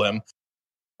you follow him.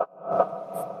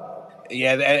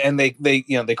 Yeah, and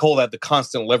they call that the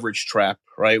constant leverage trap,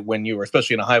 right? When you are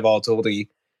especially in a high volatility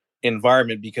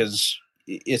environment, because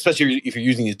especially if you're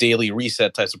using these daily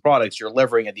reset types of products, you're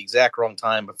levering at the exact wrong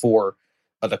time before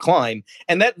a decline.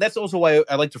 And that's also why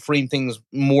I like to frame things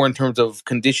more in terms of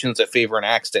conditions that favor an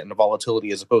accident and a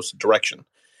volatility as opposed to direction.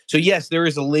 So yes, there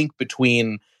is a link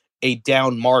between a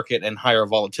down market and higher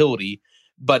volatility,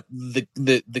 but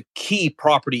the key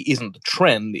property isn't the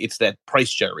trend; it's that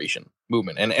price generation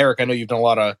movement. And Eric, I know you've done a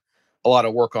lot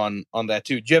of work on that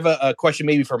too. Do you have a question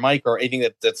maybe for Mike or anything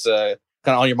that's kind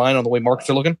of on your mind on the way markets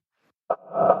are looking?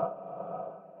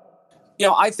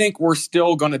 I think we're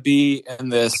still going to be in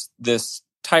this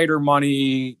tighter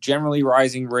money, generally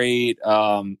rising rate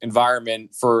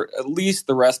environment for at least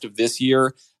the rest of this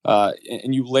year.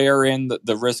 And you layer in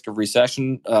the risk of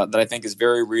recession that I think is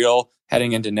very real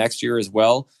heading into next year as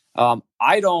well.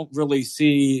 I don't really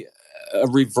see a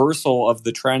reversal of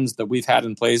the trends that we've had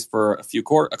in place for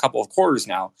a couple of quarters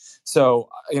now. So,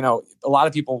 a lot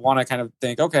of people want to kind of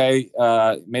think, okay,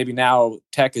 maybe now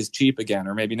tech is cheap again,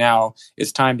 or maybe now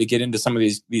it's time to get into some of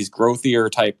these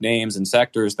growthier type names and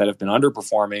sectors that have been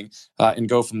underperforming and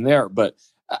go from there. But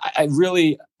I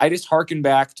just harken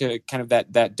back to kind of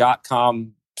that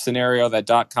 .com scenario,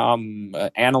 that .com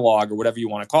analog or whatever you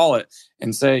want to call it,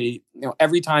 and say,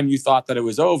 every time you thought that it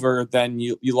was over, then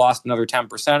you lost another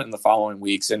 10% in the following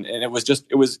weeks. And it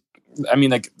was, I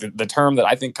mean, like the term that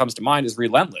I think comes to mind is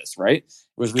relentless, right? It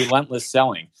was relentless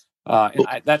selling.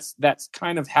 That's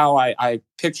kind of how I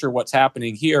picture what's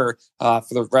happening here for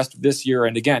the rest of this year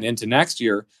and again into next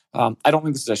year. I don't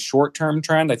think this is a short-term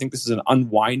trend. I think this is an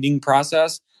unwinding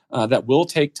process that will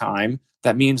take time.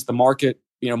 That means the market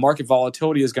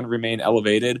volatility is going to remain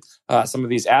elevated. Some of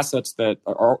these assets that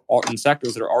are in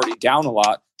sectors that are already down a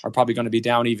lot are probably going to be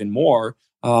down even more.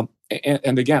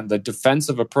 And again, the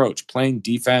defensive approach, playing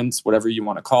defense, whatever you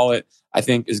want to call it, I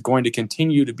think is going to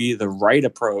continue to be the right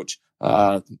approach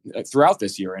throughout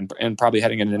this year and probably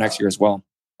heading into next year as well.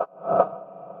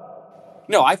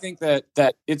 No, I think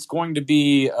that it's going to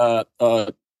be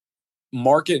a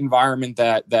market environment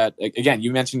that again,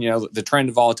 you mentioned, the trend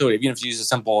of volatility. Even if you use a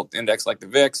simple index like the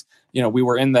VIX, we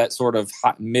were in that sort of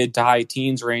mid to high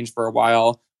teens range for a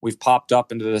while. we've popped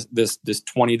up into this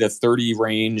 20 to 30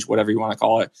 range, whatever you want to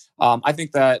call it. I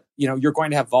think that, you're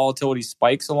going to have volatility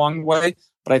spikes along the way,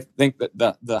 but I think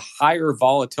that the higher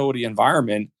volatility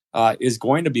environment is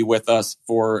going to be with us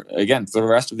for the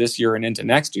rest of this year and into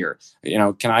next year.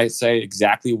 Can I say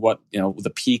exactly what,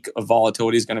 the peak of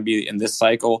volatility is going to be in this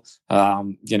cycle?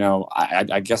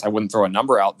 I guess I wouldn't throw a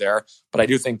number out there, but I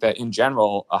do think that in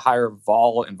general, a higher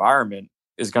vol environment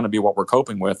is going to be what we're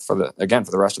coping with for the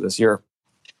rest of this year.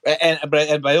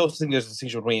 But I also think there's a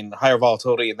distinction between higher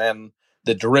volatility and then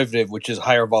the derivative, which is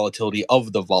higher volatility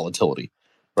of the volatility,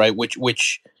 right?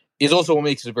 Which is also what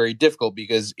makes it very difficult,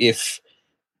 because if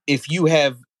you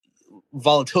have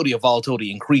volatility of volatility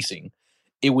increasing,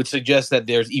 it would suggest that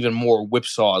there's even more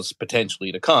whipsaws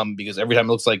potentially to come, because every time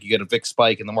it looks like you get a VIX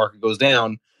spike and the market goes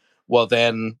down, well,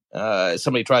 then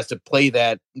somebody tries to play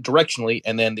that directionally,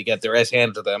 and then they get their ass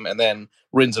handed to them, and then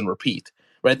rinse and repeat.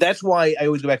 Right? That's why I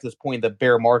always go back to this point that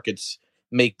bear markets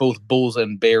make both bulls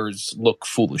and bears look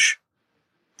foolish.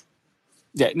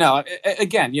 Yeah, no,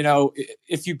 again,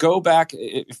 if you go back,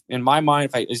 in my mind,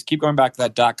 if I just keep going back to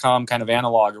that .com kind of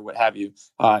analog or what have you,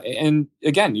 and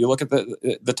again, you look at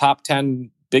the top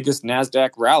 10 biggest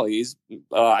NASDAQ rallies,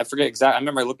 I forget exactly, I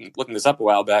remember looking this up a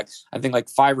while back, I think like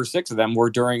 5 or 6 of them were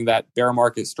during that bear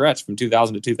market stretch from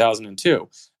 2000 to 2002.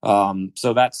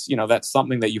 So that's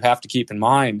something that you have to keep in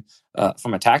mind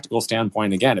from a tactical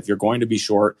standpoint. Again, if you're going to be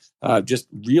short, just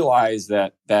realize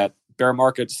that bear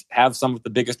markets have some of the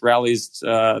biggest rallies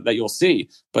that you'll see,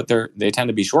 but they tend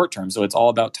to be short term. So it's all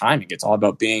about timing. It's all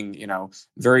about being,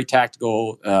 very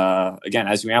tactical. Again,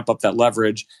 as you amp up that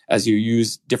leverage, as you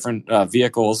use different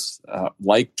vehicles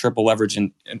like triple leverage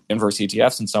and inverse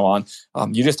ETFs and so on,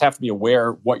 you just have to be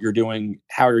aware what you're doing,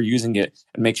 how you're using it,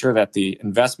 and make sure that the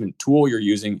investment tool you're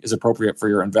using is appropriate for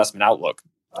your investment outlook.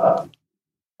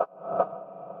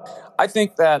 I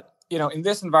think that, in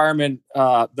this environment,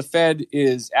 the Fed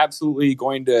is absolutely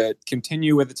going to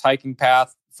continue with its hiking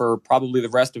path for probably the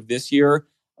rest of this year.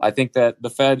 I think that the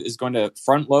Fed is going to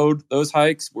front load those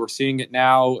hikes. We're seeing it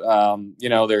now.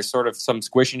 There's sort of some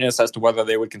squishiness as to whether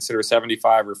they would consider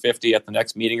 75 or 50 at the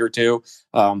next meeting or two.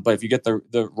 But if you get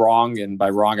the wrong, and by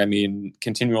wrong, I mean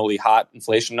continually hot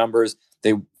inflation numbers,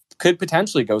 they could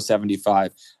potentially go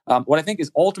 75. What I think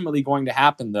is ultimately going to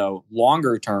happen, though,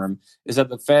 longer term, is that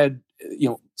the Fed,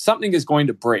 something is going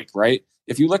to break, right?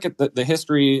 If you look at the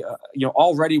history,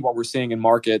 already what we're seeing in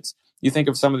markets, you think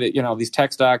of some of the, these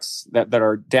tech stocks that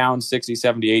are down 60,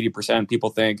 70, 80%.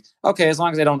 People think, okay, as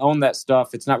long as I don't own that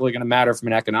stuff, it's not really going to matter from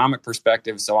an economic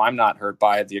perspective. So I'm not hurt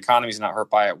by it. The economy's not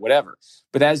hurt by it, whatever.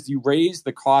 But as you raise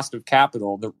the cost of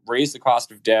capital, raise the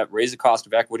cost of debt, raise the cost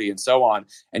of equity, and so on,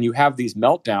 and you have these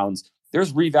meltdowns,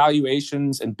 there's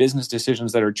revaluations and business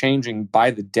decisions that are changing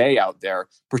by the day out there,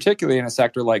 particularly in a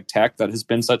sector like tech that has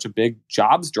been such a big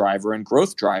jobs driver and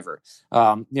growth driver.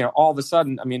 All of a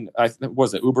sudden,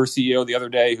 was it Uber CEO the other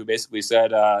day who basically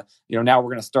said, now we're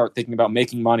going to start thinking about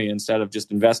making money instead of just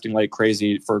investing like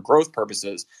crazy for growth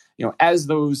purposes. As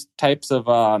those types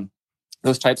of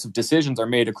decisions are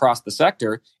made across the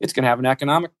sector, it's going to have an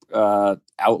economic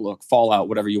outlook, fallout,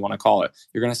 whatever you want to call it.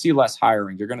 You're going to see less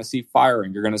hiring. You're going to see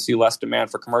firing. You're going to see less demand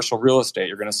for commercial real estate.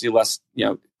 You're going to see less,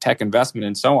 tech investment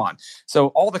and so on. So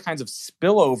all the kinds of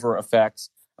spillover effects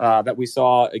that we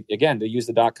saw, again, to use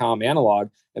the .com analog,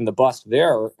 and the bust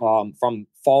there from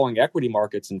falling equity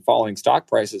markets and falling stock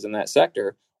prices in that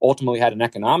sector ultimately had an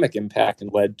economic impact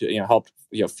and led to, helped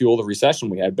fuel the recession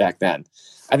we had back then.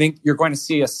 I think you're going to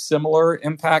see a similar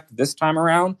impact this time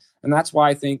around. And that's why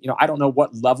I think, I don't know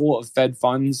what level of Fed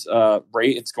funds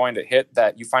rate it's going to hit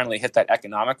that you finally hit that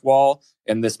economic wall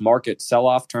and this market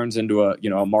sell-off turns into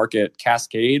a market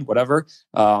cascade, whatever.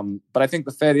 But I think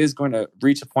the Fed is going to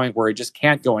reach a point where it just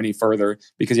can't go any further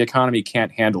because the economy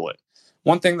can't handle it.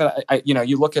 One thing that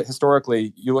you look at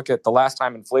historically, you look at the last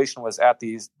time inflation was at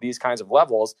these kinds of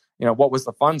levels, what was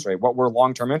the funds rate? What were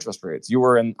long-term interest rates? You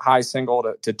were in high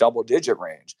single to double-digit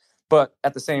range. But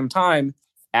at the same time,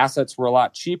 assets were a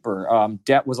lot cheaper.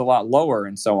 Debt was a lot lower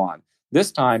and so on.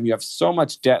 This time, you have so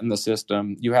much debt in the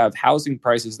system. You have housing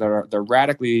prices they're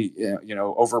radically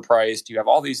overpriced. You have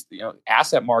all these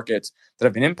asset markets that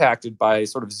have been impacted by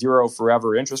sort of the zero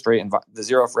forever interest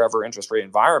rate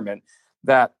environment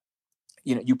that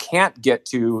you can't get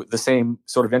to the same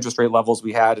sort of interest rate levels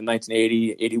we had in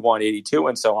 1980, 81, 82,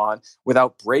 and so on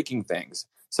without breaking things.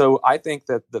 So I think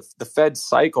that the Fed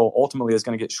cycle ultimately is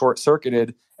going to get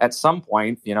short-circuited at some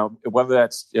point, whether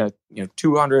that's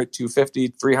 200, 250,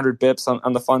 300 bips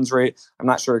on the funds rate. I'm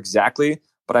not sure exactly,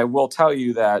 but I will tell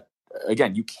you that,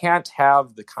 again, you can't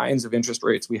have the kinds of interest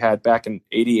rates we had back in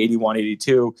 80, 81,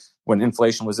 82 when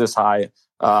inflation was this high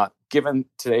given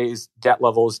today's debt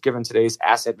levels, given today's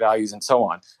asset values, and so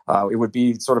on. It would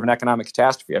be sort of an economic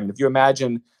catastrophe. I mean, if you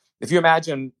imagine,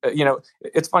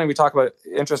 it's funny, we talk about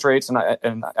interest rates,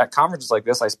 and at conferences like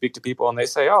this, I speak to people and they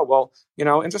say, oh, well,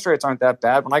 interest rates aren't that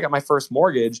bad. When I got my first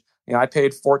mortgage, I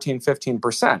paid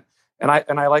 14-15%. And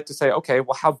I like to say, okay,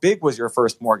 well, how big was your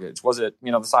first mortgage? Was it,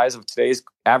 the size of today's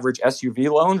average SUV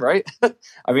loan, right?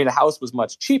 I mean, a house was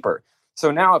much cheaper.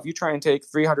 So now if you try and take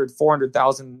 $300,000,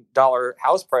 $400,000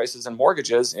 house prices and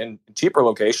mortgages in cheaper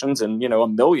locations and,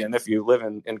 $1 million if you live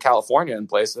in California and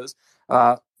places,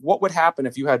 what would happen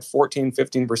if you had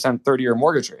 14-15% 30-year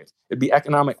mortgage rates? It'd be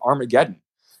economic Armageddon.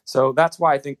 So that's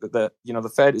why I think that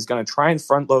the Fed is going to try and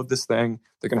front load this thing.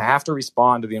 They're going to have to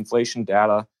respond to the inflation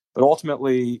data. But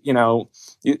ultimately,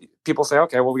 people say,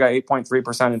 okay, well, we got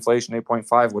 8.3% inflation,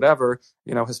 8.5, whatever.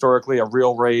 Historically, a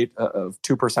real rate of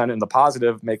 2% in the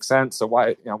positive makes sense. So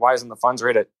why isn't the funds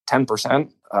rate at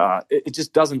 10%? It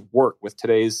just doesn't work with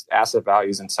today's asset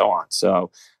values and so on.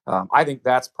 So I think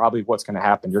that's probably what's going to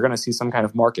happen. You're going to see some kind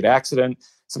of market accident,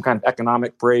 some kind of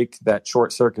economic break that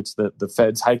short circuits the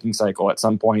Fed's hiking cycle at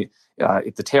some point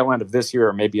at the tail end of this year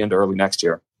or maybe into early next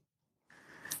year.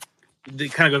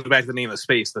 It kind of goes back to the name of the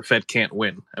space. The Fed can't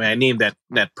win. I mean, I named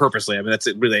that purposely. I mean, that's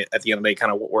really at the end of the day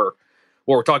kind of what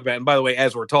we're talking about. And by the way,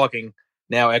 as we're talking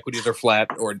now, equities are flat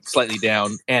or slightly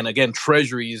down, and again,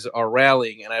 treasuries are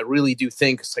rallying. And I really do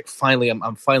think it's like finally,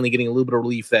 I'm finally getting a little bit of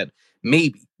relief that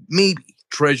maybe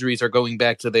treasuries are going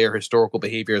back to their historical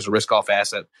behavior as a risk-off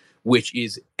asset, which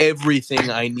is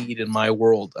everything I need in my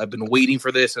world. I've been waiting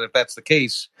for this, and if that's the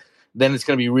case, then it's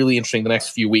going to be really interesting the next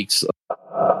few weeks.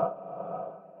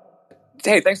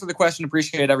 Hey, thanks for the question.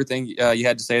 Appreciate everything you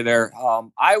had to say there.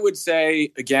 I would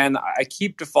say, again, I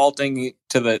keep defaulting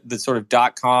to the sort of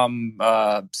 .com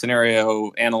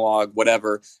scenario, analog,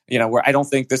 whatever, where I don't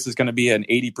think this is going to be an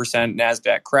 80%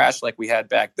 NASDAQ crash like we had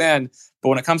back then. But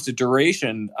when it comes to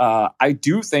duration, I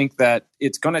do think that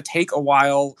it's going to take a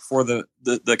while for the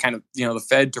kind of, the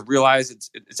Fed to realize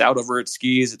it's out over its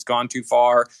skis. It's gone too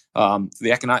far.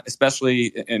 The economic, especially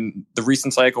in the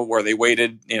recent cycle where they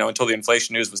waited, until the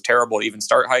inflation news was terrible to even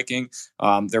start hiking.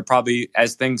 They're probably,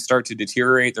 as things start to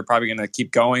deteriorate, they're probably going to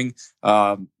keep going,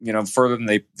 further than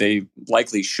they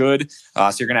likely should.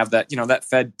 So you're going to have that, that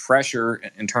Fed pressure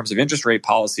in terms of interest rate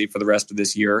policy for the rest of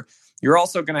this year. You're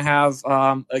also going to have,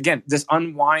 again, this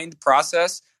unwind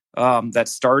process that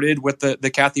started with the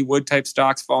Cathie Wood type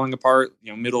stocks falling apart,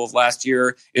 middle of last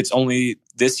year. It's only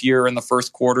this year in the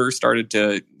first quarter started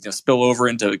to spill over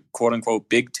into quote unquote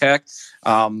big tech.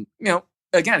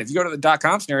 Again, if you go to the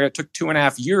 .com scenario, it took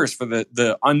 2.5 years for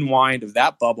the unwind of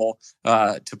that bubble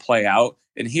to play out.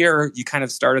 And here you kind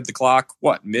of started the clock,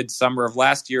 midsummer of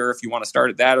last year, if you want to start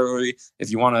it that early. If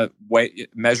you want to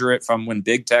measure it from when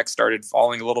big tech started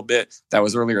falling a little bit, that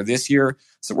was earlier this year.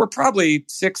 So we're probably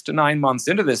 6 to 9 months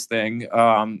into this thing,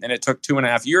 and it took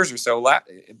 2.5 years or so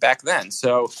back then.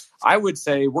 So I would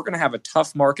say we're going to have a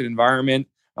tough market environment,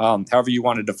 however you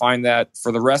want to define that,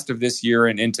 for the rest of this year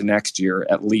and into next year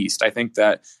at least. I think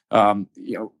that,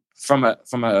 from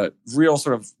a real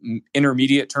sort of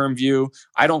intermediate term view,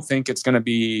 I don't think it's going to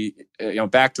be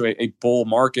back to a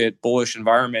bullish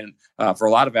environment for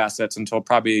a lot of assets until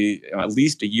probably at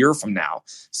least a year from now.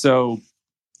 So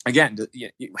again,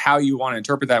 how you want to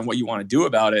interpret that and what you want to do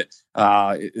about it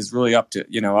is really up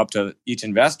to each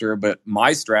investor. But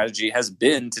my strategy has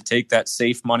been to take that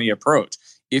safe money approach.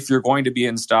 If you're going to be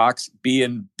in stocks, be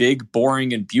in big,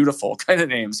 boring, and beautiful kind of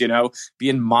names, be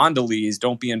in Mondelez,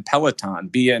 don't be in Peloton,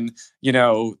 be in,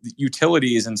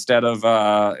 utilities instead of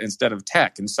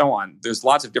tech and so on. There's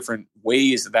lots of different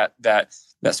ways that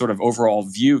sort of overall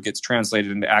view gets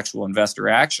translated into actual investor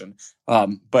action.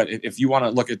 But if you want to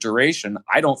look at duration,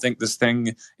 I don't think this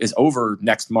thing is over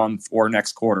next month or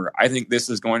next quarter. I think this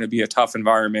is going to be a tough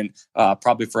environment,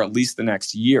 probably for at least the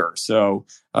next year. So,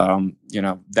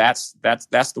 that's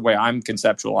the way I'm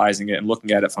conceptualizing it and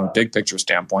looking at it from a big picture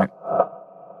standpoint.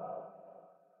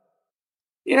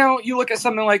 You look at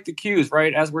something like the Qs,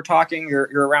 right? As we're talking,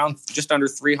 you're around just under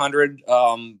 300.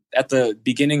 At the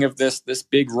beginning of this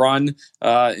big run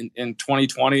in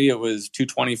 2020, it was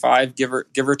 225, give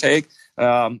or take.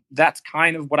 That's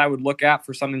kind of what I would look at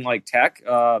for something like tech.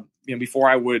 Before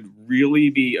I would really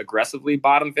be aggressively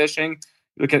bottom fishing.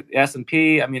 Look at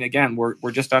S&P. I mean, again,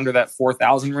 we're just under that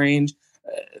 4,000 range.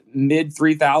 mid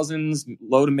 3,000s,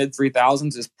 low to mid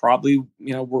 3,000s is probably,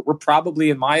 we're probably,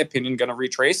 in my opinion, going to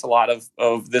retrace a lot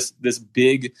of this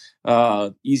big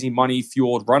easy money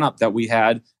fueled run up that we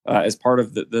had as part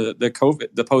of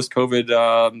the post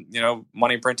COVID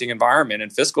money printing environment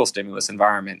and fiscal stimulus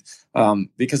environment.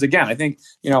 Because again, I think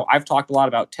I've talked a lot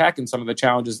about tech and some of the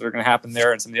challenges that are going to happen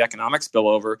there and some of the economic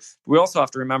spillover. But we also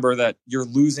have to remember that you're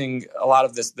losing a lot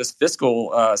of this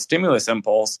fiscal stimulus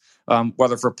impulse,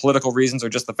 whether for political reasons or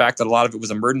just the fact that a lot of it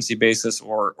was emergency basis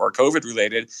or COVID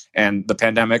related, and the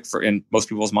pandemic, in most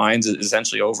people's minds, is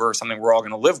essentially over, or something we're all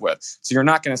going to live with. So you're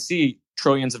not going to see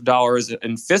trillions of dollars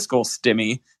in fiscal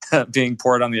stimmy being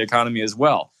poured on the economy as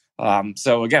well.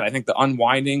 So again, I think the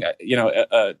unwinding,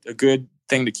 a good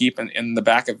thing to keep in the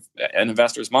back of an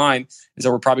investor's mind is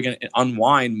that we're probably going to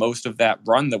unwind most of that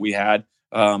run that we had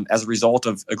as a result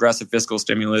of aggressive fiscal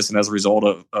stimulus and as a result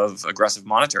of aggressive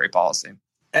monetary policy.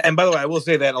 And by the way, I will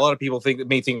say that a lot of people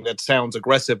may think that sounds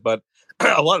aggressive, but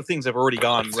a lot of things have already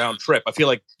gone round trip. I feel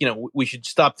like, we should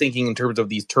stop thinking in terms of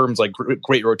these terms like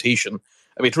great rotation.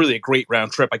 I mean, it's really a great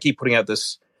round trip. I keep putting out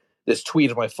this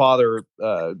tweet of my father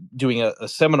doing a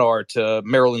seminar to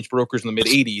Merrill Lynch brokers in the mid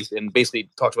 80s, and basically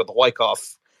talks about the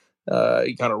Wyckoff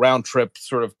kind of round trip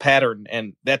sort of pattern.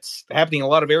 And that's happening in a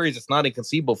lot of areas. It's not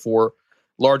inconceivable for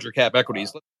larger cap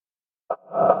equities.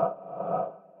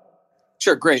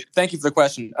 Sure, great. Thank you for the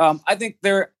question. I think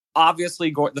the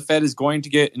Fed is going to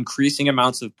get increasing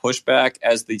amounts of pushback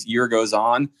as the year goes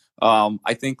on.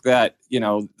 I think that,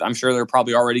 I'm sure they're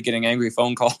probably already getting angry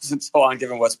phone calls and so on,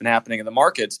 given what's been happening in the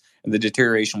markets and the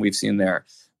deterioration we've seen there.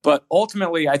 But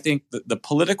ultimately, I think the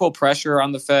political pressure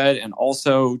on the Fed and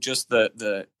also just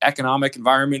the economic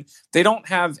environment, they don't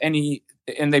have any,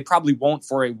 and they probably won't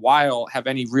for a while have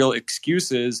any real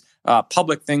excuses,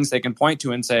 public things they can point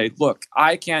to and say, look,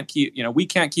 we can't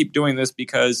keep doing this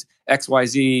because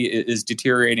XYZ is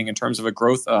deteriorating in terms of a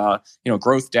growth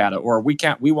data, or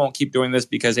we won't keep doing this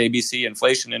because ABC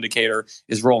inflation indicator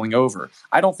is rolling over.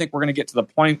 I don't think we're going to get to the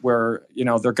point where,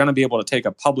 they're going to be able to take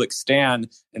a public stand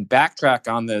and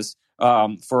backtrack on this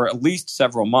for at least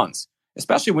several months.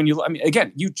 Especially when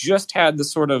you just had the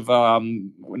sort of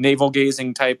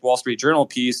navel-gazing type Wall Street Journal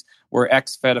piece where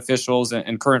ex-Fed officials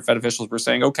and current Fed officials were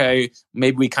saying, okay,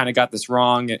 maybe we kind of got this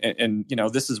wrong. And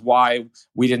this is why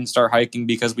we didn't start hiking,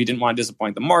 because we didn't want to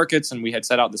disappoint the markets. And we had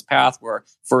set out this path where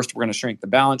first we're going to shrink the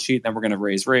balance sheet, then we're going to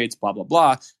raise rates, blah, blah,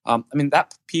 blah.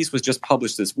 That piece was just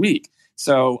published this week.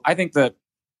 So I think that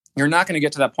you're not going to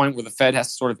get to that point where the Fed has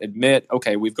to sort of admit,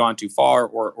 okay, we've gone too far,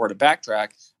 or to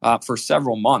backtrack for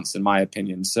several months, in my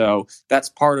opinion. So that's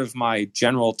part of my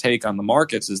general take on the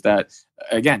markets, is that,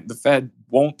 again, the Fed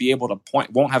won't be able to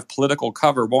won't have political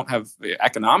cover, won't have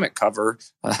economic cover,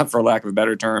 for lack of a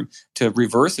better term, to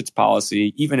reverse its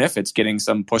policy, even if it's getting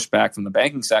some pushback from the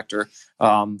banking sector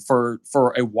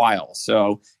for a while.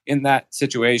 So in that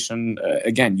situation,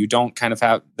 again, you don't kind of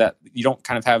have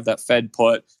that Fed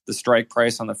put, the strike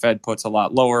price on the Fed puts a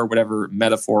lot lower, whatever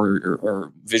metaphor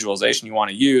or visualization you want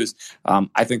to use.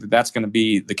 I think that's going to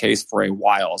be the case for a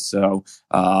while. So,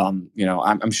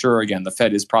 I'm sure, again, the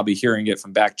Fed is probably hearing it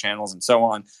from back channels and so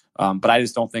on. But I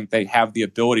just don't think they have the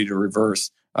ability to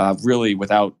reverse really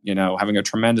without, having a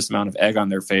tremendous amount of egg on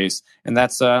their face. And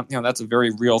that's a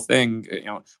very real thing.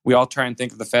 We all try and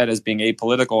think of the Fed as being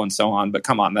apolitical and so on, but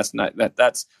come on, that's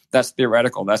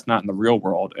theoretical. That's not in the real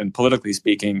world. And politically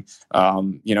speaking,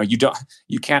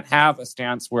 you can't have a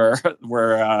stance where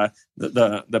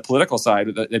the political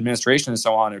side, the administration and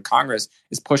so on, or Congress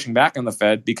is pushing back on the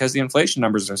Fed because the inflation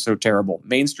numbers are so terrible.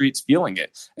 Main Street's feeling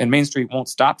it, and Main Street won't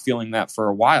stop feeling that for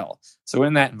a while. So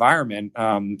in that environment,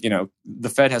 the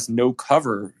Fed has no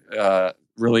cover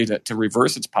really to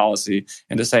reverse its policy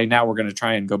and to say, now we're going to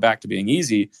try and go back to being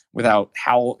easy, without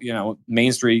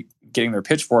Main Street getting their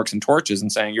pitchforks and torches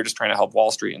and saying, you're just trying to help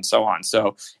Wall Street and so on.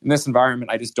 So in this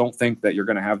environment, I just don't think that you're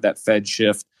going to have that Fed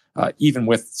shift, even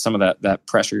with some of that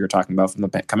pressure you're talking about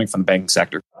coming from the banking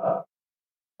sector.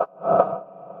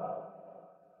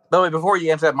 By the way, before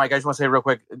you answer that, Mike, I just want to say real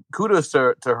quick, kudos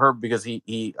to Herb, because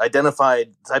he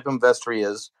identified the type of investor he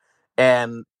is.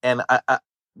 And I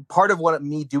part of what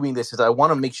me doing this is I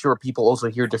want to make sure people also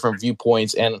hear different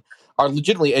viewpoints and are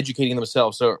legitimately educating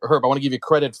themselves. So Herb, I want to give you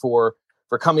credit for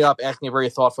coming up, asking a very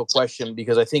thoughtful question,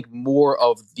 because I think more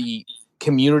of the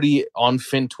community on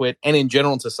FinTwit and in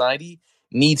general in society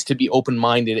needs to be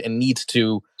open-minded and needs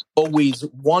to always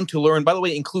want to learn, by the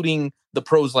way, including the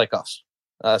pros like us.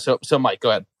 So Mike, go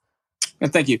ahead.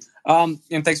 And thank you. And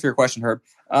thanks for your question, Herb.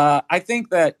 I think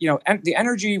that, the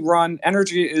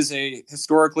energy is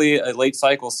historically a late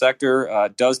cycle sector,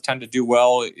 does tend to do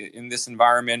well in this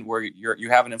environment where you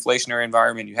have an inflationary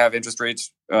environment, you have interest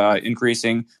rates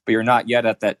increasing, but you're not yet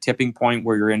at that tipping point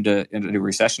where you're into a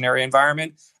recessionary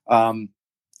environment.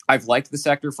 I've liked the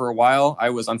sector for a while. I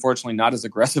was unfortunately not as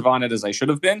aggressive on it as I should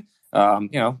have been.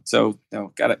 Gotta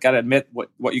admit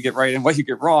what you get right and what you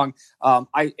get wrong.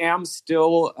 I am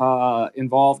still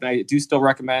involved, and I do still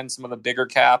recommend some of the bigger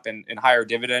cap and higher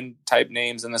dividend type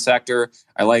names in the sector.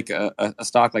 I like a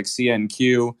stock like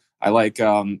CNQ. I like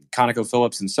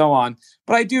ConocoPhillips and so on.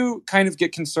 But I do kind of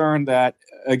get concerned that,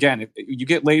 again, if you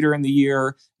get later in the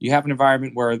year, you have an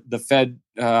environment where the Fed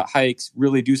hikes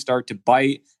really do start to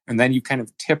bite, and then you kind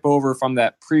of tip over from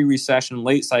that pre-recession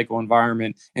late cycle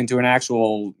environment into an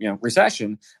actual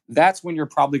recession. That's when you're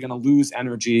probably going to lose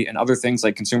energy, and other things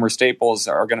like consumer staples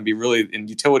are going to be really, and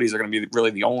utilities are going to be really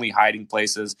the only hiding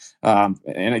places.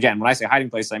 And again, when I say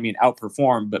hiding places, I mean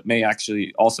outperform, but may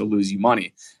actually also lose you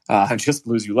money, and just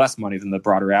lose you less money than the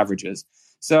broader averages.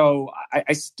 So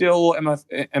I still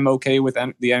am okay with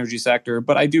the energy sector,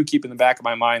 but I do keep in the back of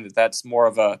my mind that that's more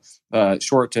of a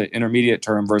short to intermediate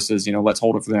term versus, let's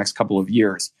hold it for the next couple of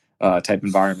years type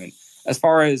environment. As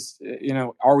far as,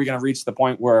 are we going to reach the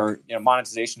point where,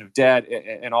 monetization of debt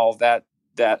and all of that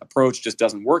approach just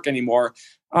doesn't work anymore?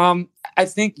 I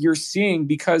think you're seeing,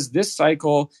 because this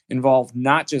cycle involved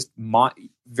not just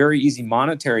very easy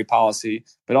monetary policy,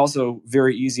 but also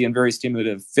very easy and very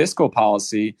stimulative fiscal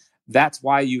policy. That's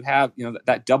why you have,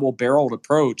 that double-barreled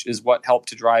approach is what helped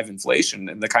to drive inflation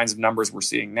and the kinds of numbers we're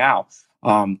seeing now.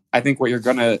 I think what you're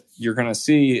gonna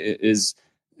see is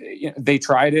they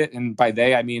tried it, and by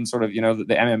they I mean sort of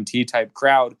the MMT type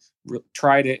crowd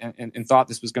tried it and thought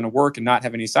this was going to work and not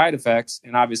have any side effects.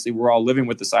 And obviously, we're all living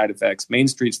with the side effects. Main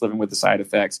Street's living with the side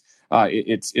effects.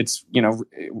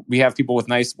 We have people with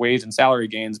nice wage and salary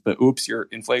gains, but oops, your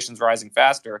inflation's rising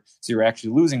faster, so you're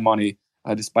actually losing money.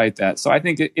 Despite that. So I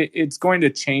think it's going to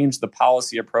change the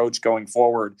policy approach going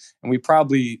forward. And we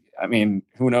probably,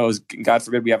 who knows, God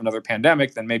forbid we have another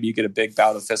pandemic, then maybe you get a big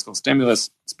bout of fiscal stimulus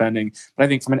spending. But I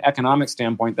think from an economic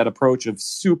standpoint, that approach of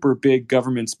super big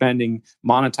government spending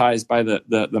monetized by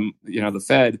the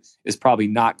Fed is probably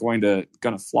not going to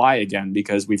fly again,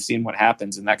 because we've seen what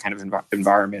happens in that kind of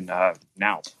environment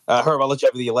now. Herb, I'll let you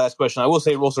have the last question. I will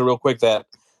say also real quick that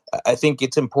I think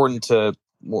it's important to,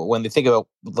 when they think about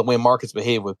the way markets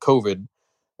behave with COVID,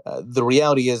 the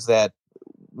reality is that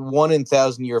 1 in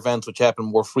 1,000-year events, which happen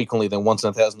more frequently than once in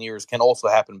 1,000 years, can also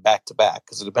happen back to back,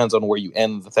 because it depends on where you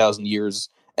end the 1,000 years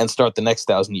and start the next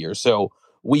 1,000 years. So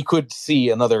we could see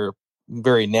another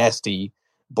very nasty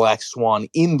black swan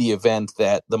in the event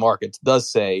that the market does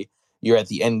say you're at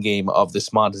the end game of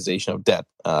this monetization of debt.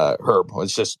 Herb,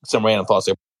 it's just some random thoughts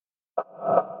there.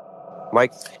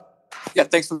 Mike? Yeah,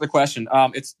 thanks for the question.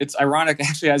 It's ironic,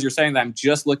 actually, as you're saying that, I'm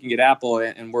just looking at Apple,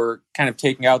 and we're kind of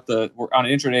we're on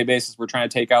an intraday basis, we're trying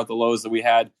to take out the lows that we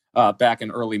had back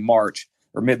in early March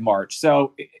or mid-March.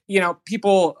 So,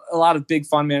 people, a lot of big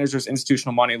fund managers,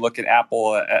 institutional money, look at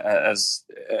Apple as,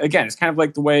 again, it's kind of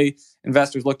like the way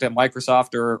investors looked at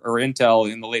Microsoft or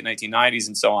Intel in the late 1990s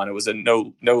and so on. It was a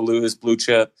no-lose blue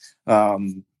chip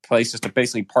place just to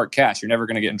basically park cash. You're never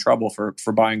going to get in trouble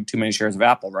for buying too many shares of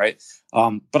Apple, right?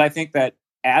 But I think that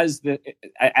as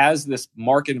this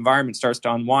market environment starts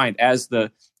to unwind, as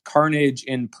the carnage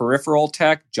in peripheral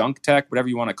tech, junk tech, whatever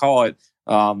you want to call it,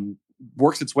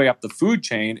 works its way up the food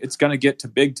chain, it's going to get to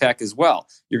big tech as well.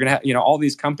 You're going to have, all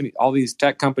these companies, all these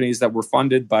tech companies that were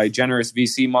funded by generous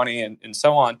VC money and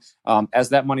so on. As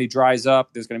that money dries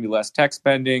up, there's going to be less tech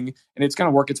spending, and it's going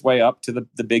to work its way up to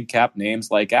the big cap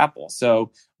names like Apple.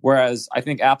 So whereas I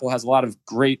think Apple has a lot of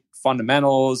great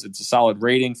fundamentals, it's a solid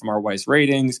rating from our Weiss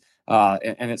ratings.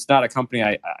 And it's not a company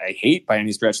I hate by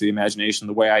any stretch of the imagination,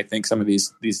 the way I think some of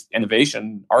these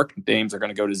innovation ARC names are going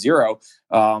to go to zero.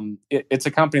 It's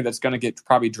a company that's going to get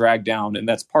probably dragged down. And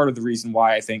that's part of the reason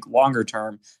why I think longer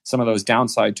term, some of those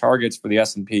downside targets for the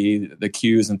S&P, the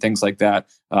Qs and things like that,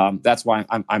 that's why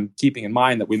I'm keeping in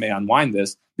mind that we may unwind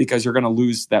this, because you're going to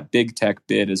lose that big tech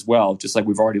bid as well, just like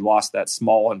we've already lost that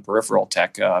small and peripheral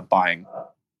tech buying.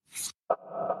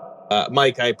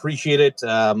 Mike, I appreciate it.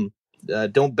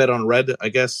 Don't bet on red, I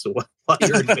guess, while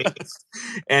you're in Vegas.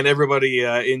 And everybody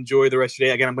enjoy the rest of your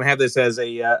day. Again, I'm going to have this as a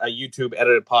YouTube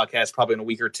edited podcast probably in a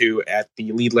week or two at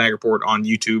the Lead Lag Report on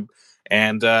YouTube.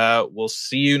 And we'll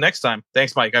see you next time.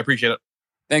 Thanks, Mike. I appreciate it.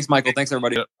 Thanks, Michael. Thanks,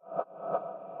 everybody.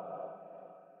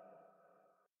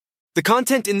 The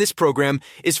content in this program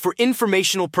is for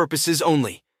informational purposes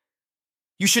only.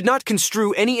 You should not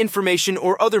construe any information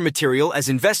or other material as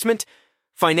investment,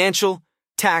 financial,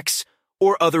 tax,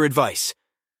 or other advice.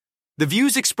 The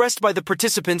views expressed by the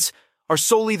participants are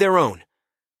solely their own.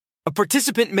 A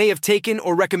participant may have taken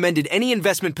or recommended any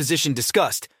investment position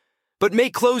discussed, but may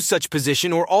close such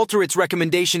position or alter its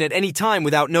recommendation at any time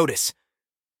without notice.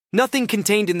 Nothing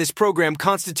contained in this program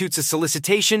constitutes a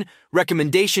solicitation,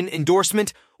 recommendation,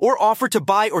 endorsement, or offer to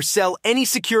buy or sell any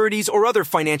securities or other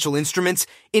financial instruments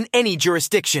in any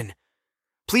jurisdiction.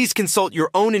 Please consult your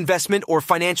own investment or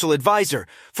financial advisor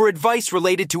for advice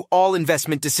related to all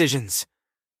investment decisions.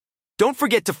 Don't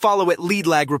forget to follow at Lead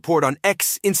Lag Report on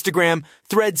X, Instagram,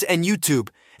 Threads, and YouTube,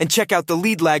 and check out the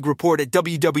Lead Lag Report at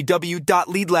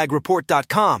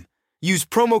www.leadlagreport.com. Use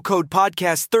promo code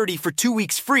podcast30 for 2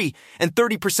 weeks free and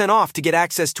 30% off to get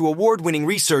access to award-winning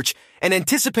research and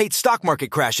anticipate stock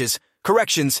market crashes,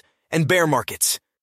 corrections, and bear markets.